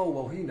always think, "Oh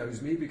well, he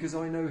knows me because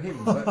I know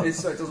him," but it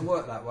doesn't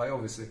work that way,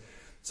 obviously.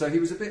 So he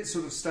was a bit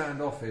sort of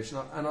standoffish,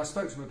 and I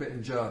spoke to him a bit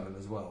in German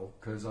as well,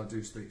 because I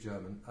do speak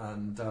German,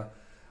 and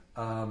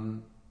I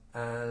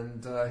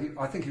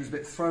think he was a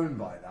bit thrown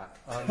by that,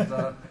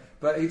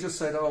 but he just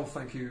said, "Oh,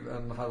 thank you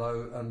and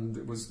hello," and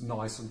it was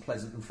nice and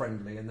pleasant and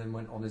friendly, and then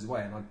went on his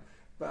way.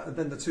 But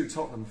then the two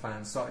Tottenham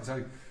fans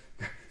started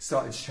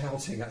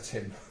shouting at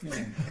him.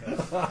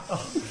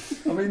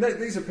 I mean,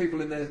 these are people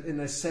in their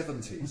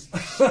 70s.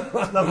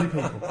 Lovely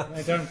people.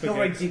 They don't forget. Not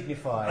very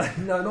dignified.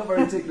 No, not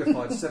very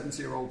dignified.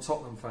 70-year-old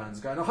Tottenham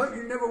fans going, "I hope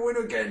you never win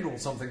again," or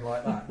something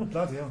like that.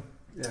 Bloody hell.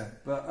 Yeah,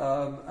 but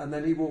and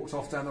then he walked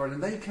off down the road,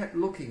 and they kept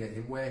looking at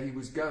him where he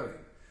was going.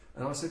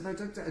 And I said, "No,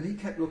 don't," and he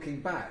kept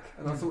looking back.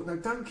 And I thought, "No,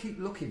 don't keep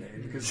looking at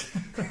him," because...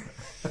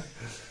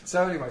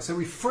 So anyway,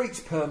 we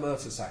freaked Per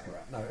Mertesacker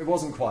out. No, it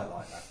wasn't quite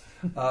like that.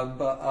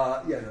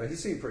 He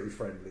seemed pretty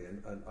friendly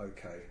and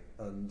okay.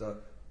 And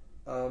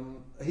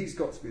he's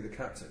got to be the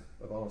captain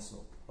of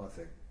Arsenal, I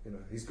think.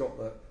 He's got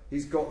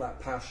that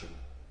passion,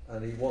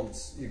 and you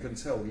can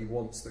tell he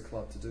wants the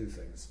club to do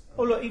things.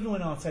 Oh look, even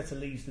when Arteta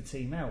leaves the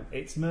team out,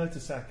 it's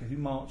Mertesacker who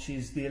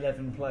marches the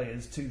 11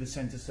 players to the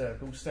centre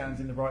circle,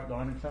 stands in the right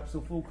line and claps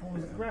all four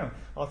corners of the ground.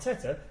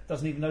 Arteta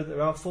doesn't even know that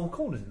there are four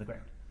corners in the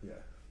ground. Yeah.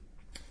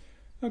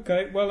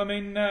 Okay, well, I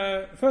mean,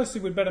 firstly,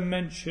 we'd better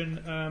mention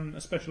a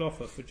special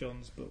offer for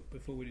John's book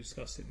before we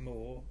discuss it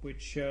more,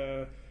 which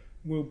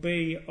will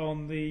be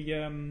on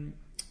the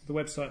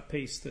website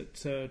piece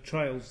that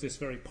trails this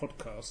very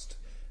podcast.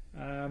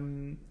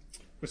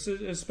 Was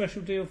it a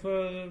special deal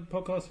for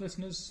podcast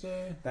listeners?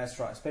 That's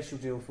right, a special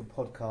deal for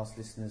podcast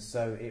listeners.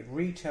 So it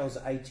retails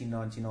at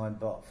 $18.99,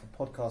 but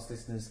for podcast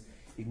listeners,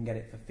 you can get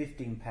it for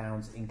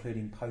 £15,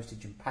 including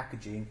postage and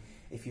packaging.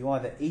 If you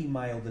either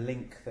email the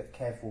link that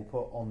Kev will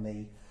put on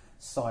the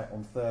site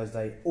on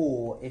Thursday,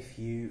 or if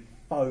you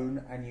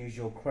phone and use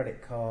your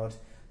credit card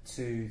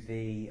to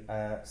the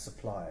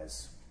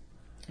suppliers.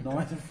 Okay.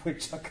 Neither of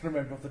which I can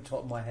remember off the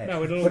top of my head.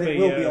 No, it will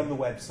be on the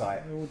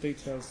website. All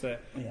details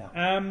there.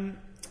 Yeah.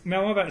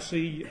 Now, I've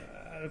actually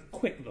had a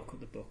quick look at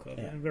the book.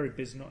 I'm very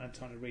busy, not had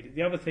time to read it.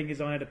 The other thing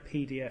is I had a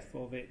PDF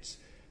of it.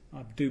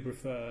 I do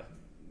prefer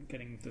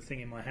getting the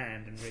thing in my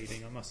hand and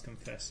reading, I must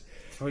confess.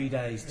 3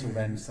 days till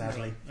then,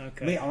 sadly.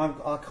 Okay. Me,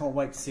 I can't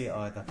wait to see it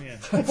either.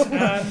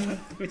 Yeah.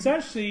 It's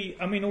actually,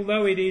 I mean,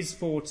 although it is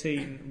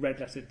 14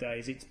 red-lettered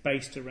days, it's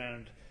based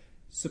around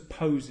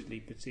supposedly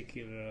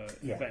particular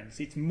events.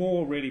 It's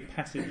more really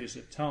passages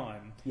of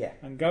time. Yeah.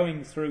 And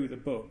going through the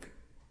book,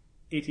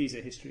 it is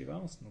a history of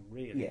Arsenal,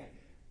 really. Yeah.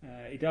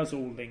 It does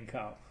all link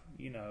up,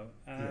 you know.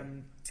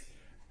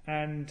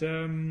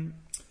 And,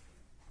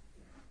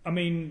 I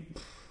mean,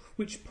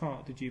 which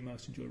part did you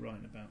most enjoy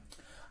writing about?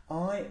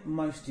 I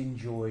most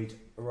enjoyed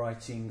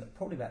writing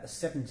probably about the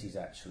 70s,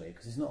 actually,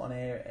 because it's not an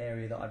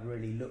area that I'd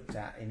really looked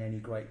at in any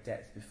great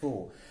depth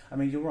before. I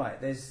mean, you're right,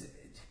 there's,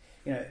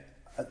 you know,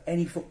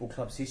 any football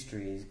club's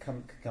history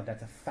can come down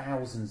to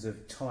thousands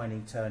of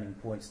tiny turning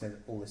points and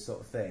all this sort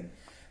of thing.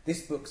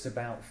 This book's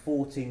about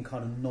 14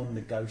 kind of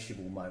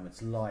non-negotiable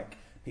moments, like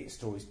Peter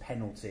Storey's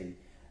penalty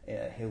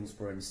at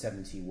Hillsborough in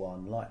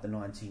 71, like the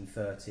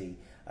 1930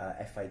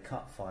 FA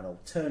Cup final,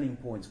 turning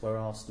points where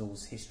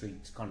Arsenal's history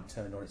kind of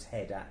turned on its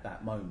head at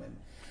that moment.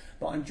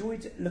 But I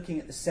enjoyed looking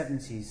at the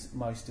 70s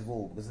most of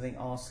all, because I think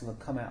Arsenal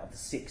had come out of the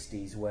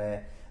 60s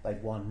where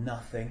they'd won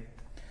nothing.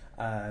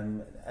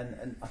 And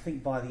I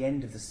think by the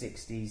end of the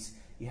 60s,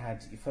 you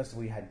had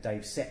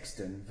Dave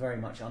Sexton, very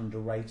much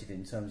underrated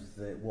in terms of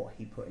what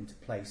he put into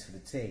place for the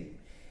team,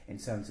 in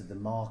terms of the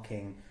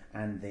marking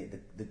and the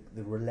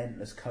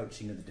relentless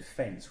coaching of the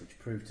defence, which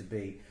proved to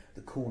be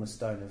the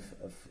cornerstone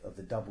of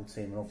the double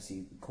team, and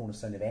obviously the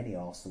cornerstone of any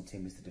Arsenal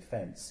team is the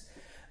defence.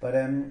 But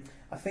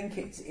I think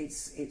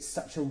it's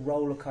such a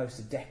roller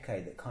coaster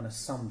decade that kind of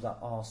sums up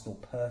Arsenal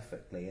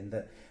perfectly, in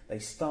that they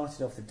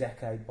started off the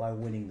decade by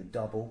winning the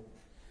double.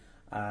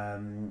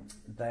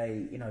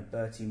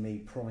 Bertie Mee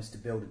promised to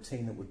build a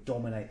team that would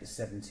dominate the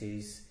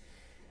 70s.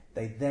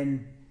 They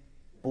then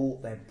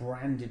bought their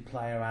branded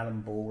player Alan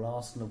Ball.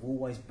 Arsenal have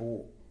always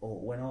bought, or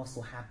when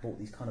Arsenal have bought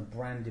these kind of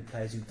branded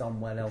players who've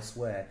done well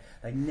elsewhere,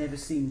 they never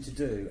seem to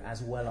do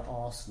as well at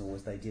Arsenal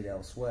as they did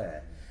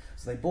elsewhere.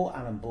 So they bought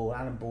Alan Ball.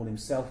 Alan Ball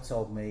himself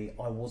told me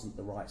I wasn't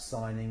the right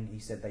signing. He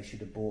said they should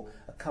have bought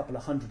a couple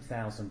of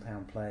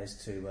 £100,000 players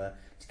to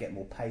get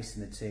more pace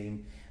in the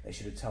team. They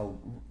should have told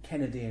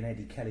Kennedy and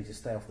Eddie Kelly to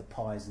stay off the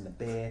pies and the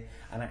beer,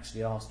 and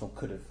actually Arsenal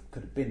could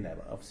have been there.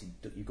 But obviously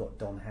you've got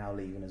Don Howe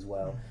leaving as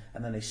well,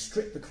 and then they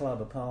stripped the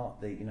club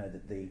apart.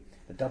 The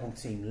double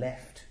team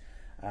left.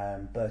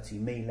 Bertie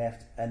Mee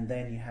left, and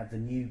then you have the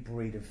new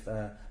breed of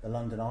the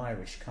London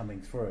Irish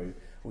coming through,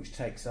 which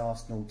takes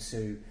Arsenal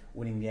to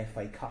winning the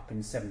FA Cup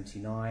in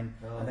 '79,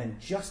 and then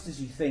just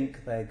as you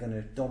think they're going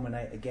to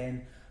dominate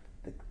again,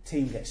 the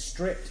team gets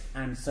stripped,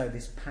 and so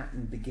this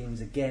pattern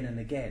begins again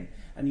and again,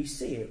 and you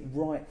see it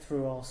right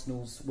through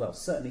Arsenal's, well,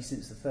 certainly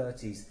since the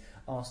 30s,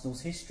 Arsenal's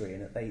history,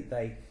 and that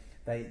they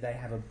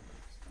have a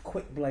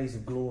quick blaze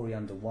of glory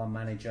under one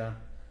manager,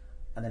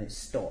 and then it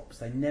stops.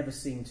 They never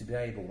seem to be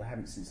able, they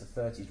haven't since the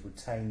 30s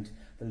retained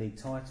the league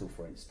title,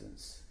 for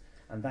instance.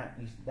 And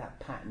that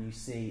pattern you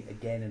see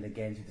again and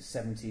again through the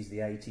 70s, the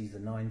 80s, the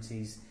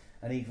 90s,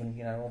 and even,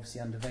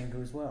 obviously under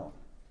Wenger as well.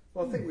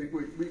 Well, I think we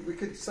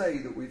could say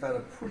that we've had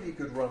a pretty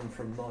good run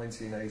from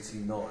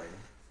 1989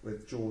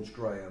 with George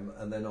Graham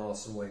and then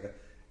Arsene Wenger.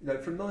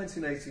 From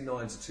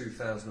 1989 to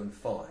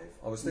 2005,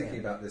 I was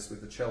thinking about this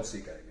with the Chelsea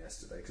game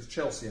yesterday, because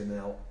Chelsea are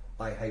now,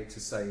 I hate to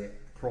say it,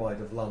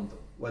 pride of London,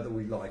 whether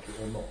we like it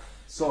or not.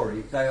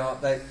 Sorry, they are.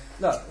 If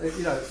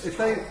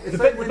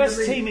the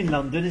best team in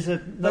London is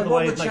another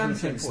way of making the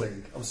Champions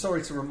League. I'm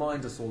sorry to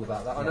remind us all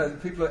about that. I know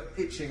that people are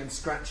itching and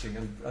scratching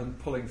and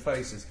pulling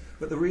faces,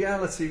 but the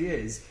reality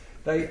is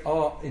they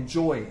are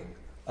enjoying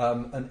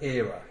an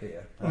era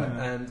here, right?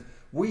 And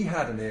we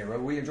had an era.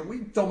 We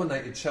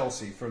dominated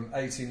Chelsea from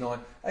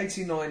 89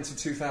 to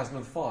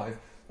 2005.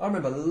 I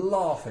remember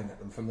laughing at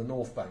them from the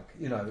North Bank.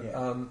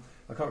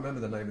 I can't remember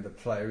the name of the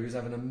player. He was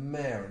having a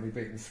mare, and we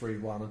beat them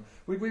 3-1. And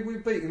we were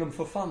beating them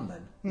for fun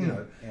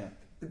then.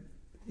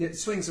 It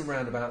swings and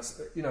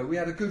roundabouts. We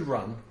had a good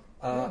run,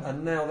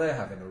 and now they're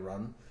having a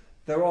run.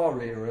 There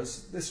are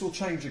eras. This will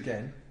change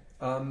again,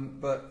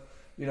 but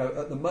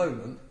at the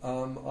moment,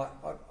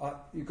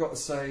 you've got to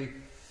say,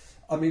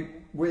 I mean,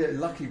 we're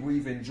lucky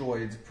we've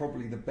enjoyed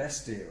probably the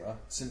best era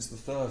since the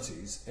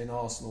 30s in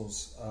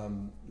Arsenal's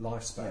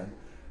lifespan.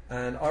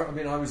 And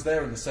I was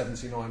there in the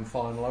 '79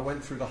 final. I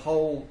went through the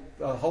whole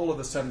of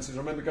the '70s. I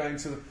remember going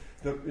to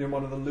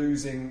one of the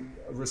losing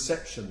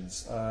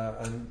receptions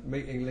and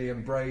meeting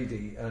Liam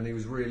Brady, and he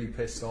was really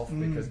pissed off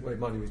because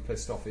he was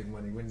pissed off even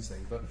when he wins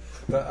things.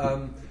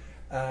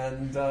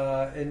 And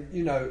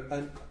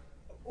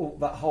all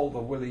that whole the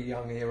Willie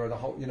Young era,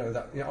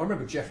 I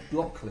remember Jeff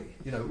Blockley.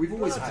 We've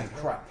always had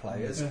crap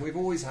players, and we've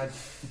always had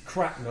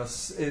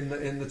crapness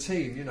in the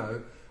team.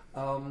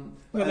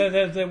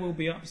 There will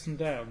be ups and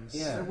downs.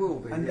 Yeah, there will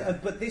be.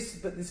 But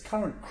this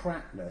current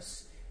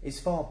crapness is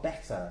far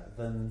better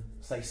than,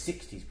 say,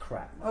 60s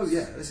crapness. Oh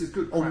yeah, this is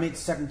good. Or mid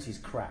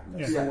 70s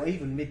crapness, or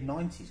even mid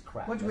 90s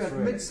crapness. We had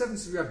mid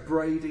 70s. We had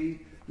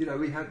Brady.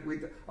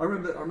 I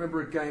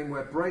remember a game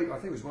where Brady. I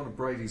think it was one of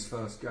Brady's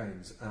first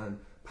games, and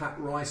Pat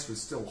Rice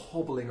was still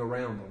hobbling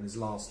around on his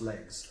last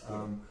legs.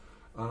 And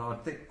I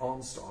think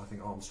Armstrong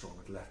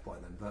had left by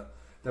then, but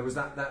there was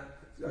that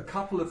a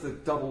couple of the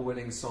double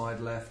winning side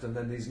left, and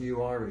then these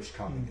new Irish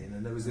coming in,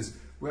 and there was this.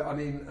 We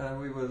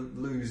were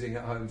losing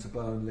at home to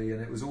Burnley,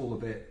 and it was all a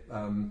bit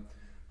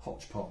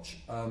hodgepodge.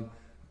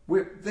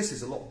 This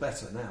is a lot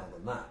better now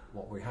than that,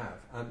 what we have,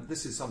 and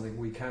this is something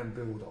we can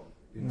build on.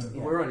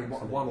 We're only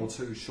one or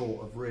two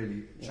short of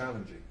really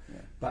challenging,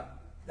 but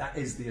that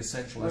is the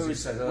essential, as you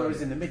said earlier.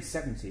 Whereas in the mid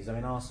 70s,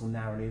 Arsenal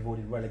narrowly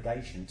avoided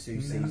relegation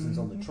 2 seasons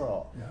on the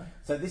trot. Yeah.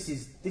 So this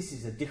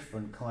is a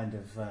different kind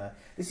of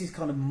this is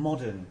kind of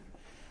modern.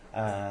 We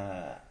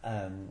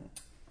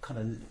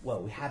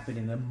have been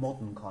in a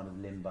modern kind of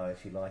limbo,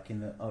 if you like,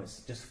 in that it's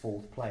just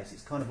fourth place.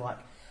 It's kind of like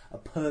a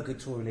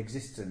purgatorial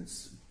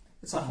existence.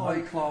 It's a high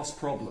class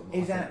problem.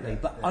 Exactly,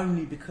 but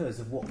only because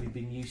of what we've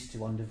been used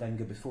to under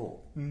Wenger before.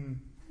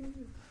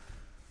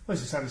 Well,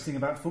 it's the saddest thing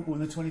about football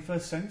in the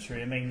 21st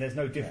century. I mean, there's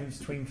no difference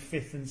between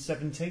 5th and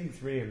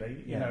 17th,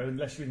 really. You know,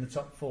 unless you're in the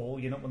top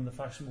 4, you're not one of the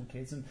fashionable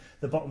kids, and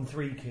the bottom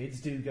 3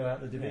 kids do go out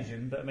the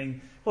division. But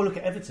look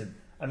at Everton.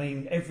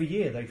 Every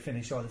year they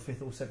finish either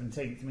 5th or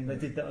 17th. They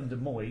did that under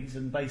Moyes,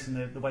 and based on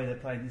the way they're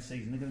playing this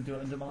season, they're going to do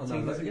it under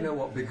Martinez. You know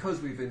what?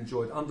 Because we've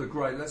enjoyed under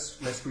Gray,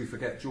 lest we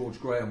forget George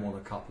Graham won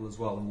a couple as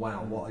well, and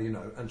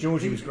and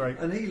Georgie was great,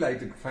 and he laid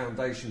the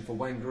foundation for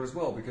Wenger as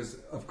well, because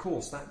of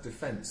course that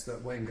defence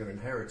that Wenger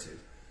inherited,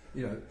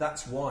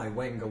 that's why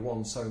Wenger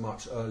won so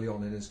much early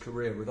on in his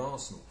career with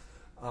Arsenal.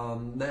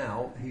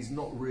 Now he's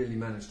not really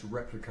managed to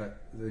replicate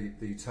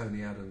the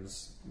Tony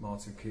Adams,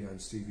 Martin Keown,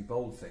 Stevie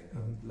Bold thing.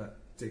 Let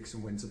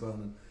Dixon,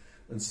 Winterburn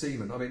and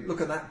Seaman.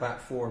 Look at that back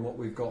four and what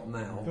we've got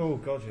now. Oh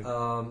God, yeah.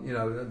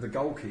 The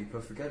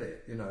goalkeeper, forget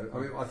it.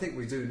 I think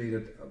we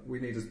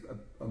need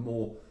a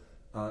more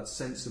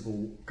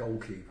sensible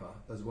goalkeeper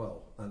as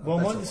well.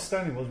 My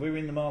understanding was we were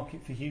in the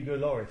market for Hugo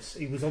Lloris.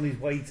 He was on his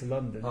way to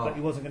London, but he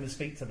wasn't going to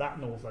speak to that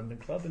North London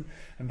club, and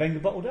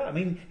Wenger bottled out.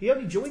 He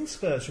only joined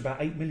Spurs for about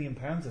 £8 million,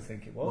 I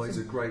think it was. Well, he's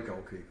a great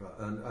goalkeeper,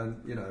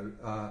 and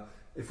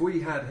if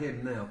we had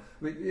him now,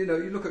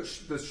 you look at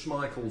the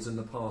Schmeichels in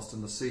the past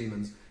and the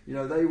Seamans,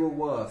 they were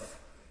worth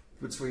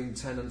between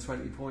 10 and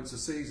 20 points a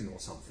season or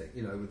something,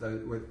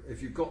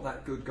 if you've got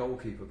that good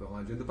goalkeeper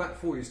behind you. And the back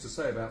four used to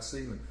say about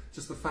Seaman,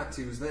 just the fact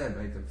he was there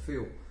made them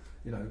feel,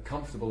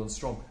 comfortable and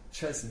strong.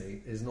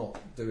 Chesney is not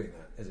doing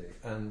that, is he?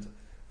 And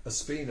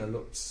Ospina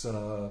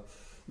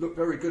looked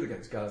very good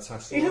against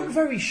Galatasaray. He looked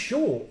very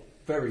short.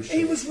 Very short.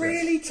 He was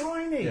really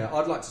tiny. Yeah,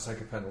 I'd like to take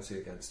a penalty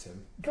against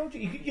him. God,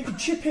 you could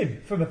chip him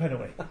from a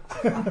penalty.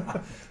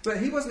 But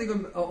he wasn't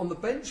even on the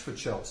bench for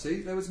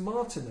Chelsea. There was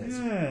Martinez.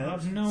 Yeah,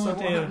 I've no idea.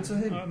 What happened to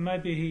him?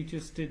 Maybe he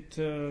just did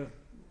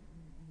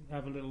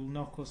have a little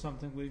knock or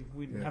something we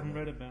haven't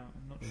read about.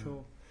 I'm not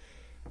sure.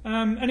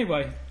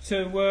 Anyway,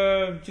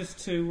 just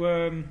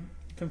to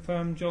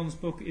confirm, Jon's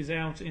book is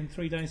out in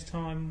 3 days'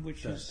 time,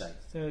 which is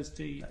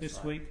Thursday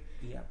this week.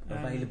 Yeah,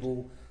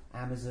 available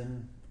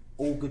Amazon.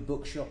 All good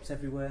bookshops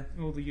everywhere.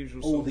 All the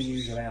usual sources. All the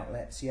usual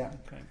outlets, yeah.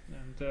 Okay,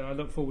 and I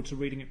look forward to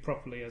reading it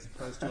properly as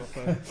opposed to off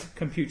a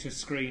computer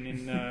screen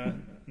in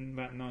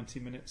about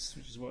 90 minutes,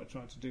 which is what I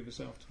tried to do this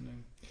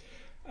afternoon.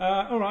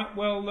 All right,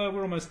 well,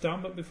 we're almost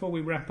done, but before we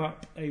wrap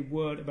up, a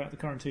word about the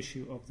current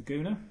issue of the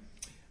Gooner.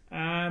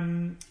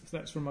 So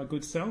that's from my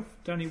good self.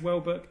 Danny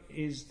Welbeck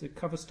is the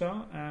cover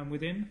star, and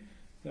within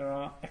there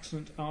are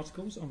excellent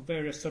articles on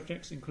various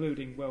subjects,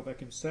 including Welbeck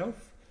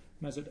himself,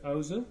 Mesut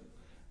Ozil.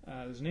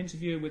 There's an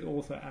interview with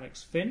author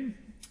Alex Finn,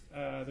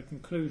 the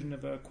conclusion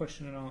of a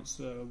question and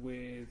answer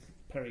with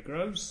Perry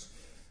Groves,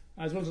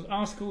 as well as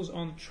articles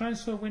on the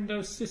transfer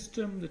window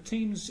system, the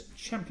team's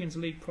Champions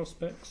League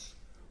prospects,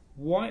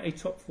 why a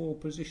top 4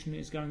 position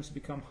is going to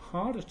become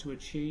harder to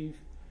achieve,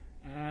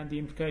 and the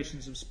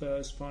implications of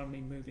Spurs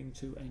finally moving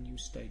to a new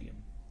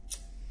stadium,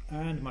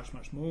 and much,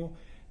 much more.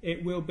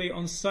 It will be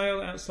on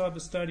sale outside the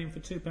stadium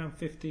for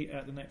 £2.50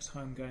 at the next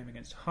home game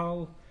against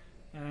Hull,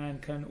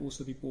 and can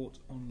also be bought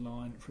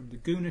online from the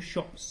Gooner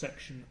shop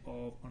section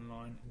of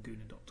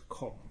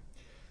onlinegooner.com.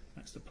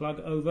 That's the plug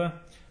over.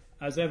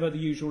 As ever, the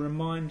usual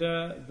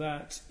reminder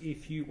that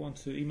if you want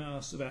to email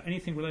us about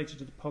anything related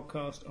to the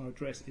podcast, our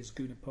address is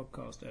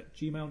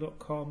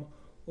goonerpodcast@gmail.com,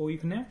 or you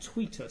can now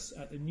tweet us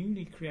at the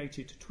newly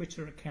created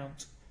Twitter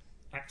account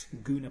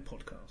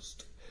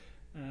 @goonerpodcast.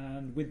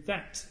 And with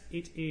that,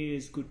 it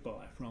is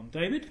goodbye from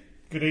David.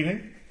 Good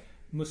evening.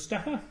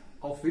 Mustafa.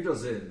 Auf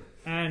Wiedersehen.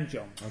 And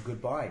John. Oh,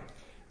 goodbye.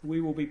 We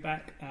will be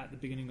back at the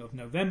beginning of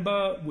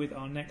November with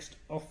our next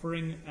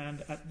offering,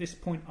 and at this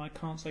point I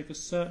can't say for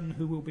certain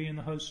who will be in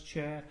the host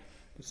chair,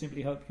 but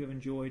simply hope you have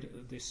enjoyed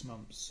this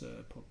month's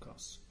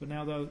podcast. For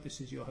now though, this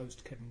is your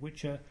host Kevin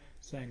Whitcher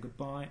saying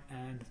goodbye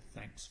and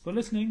thanks for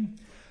listening.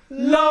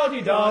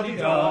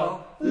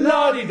 La-di-da-di-da,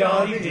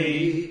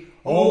 la-di-da-di-dee,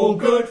 all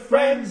good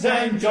friends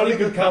and jolly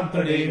good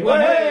company,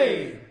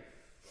 way!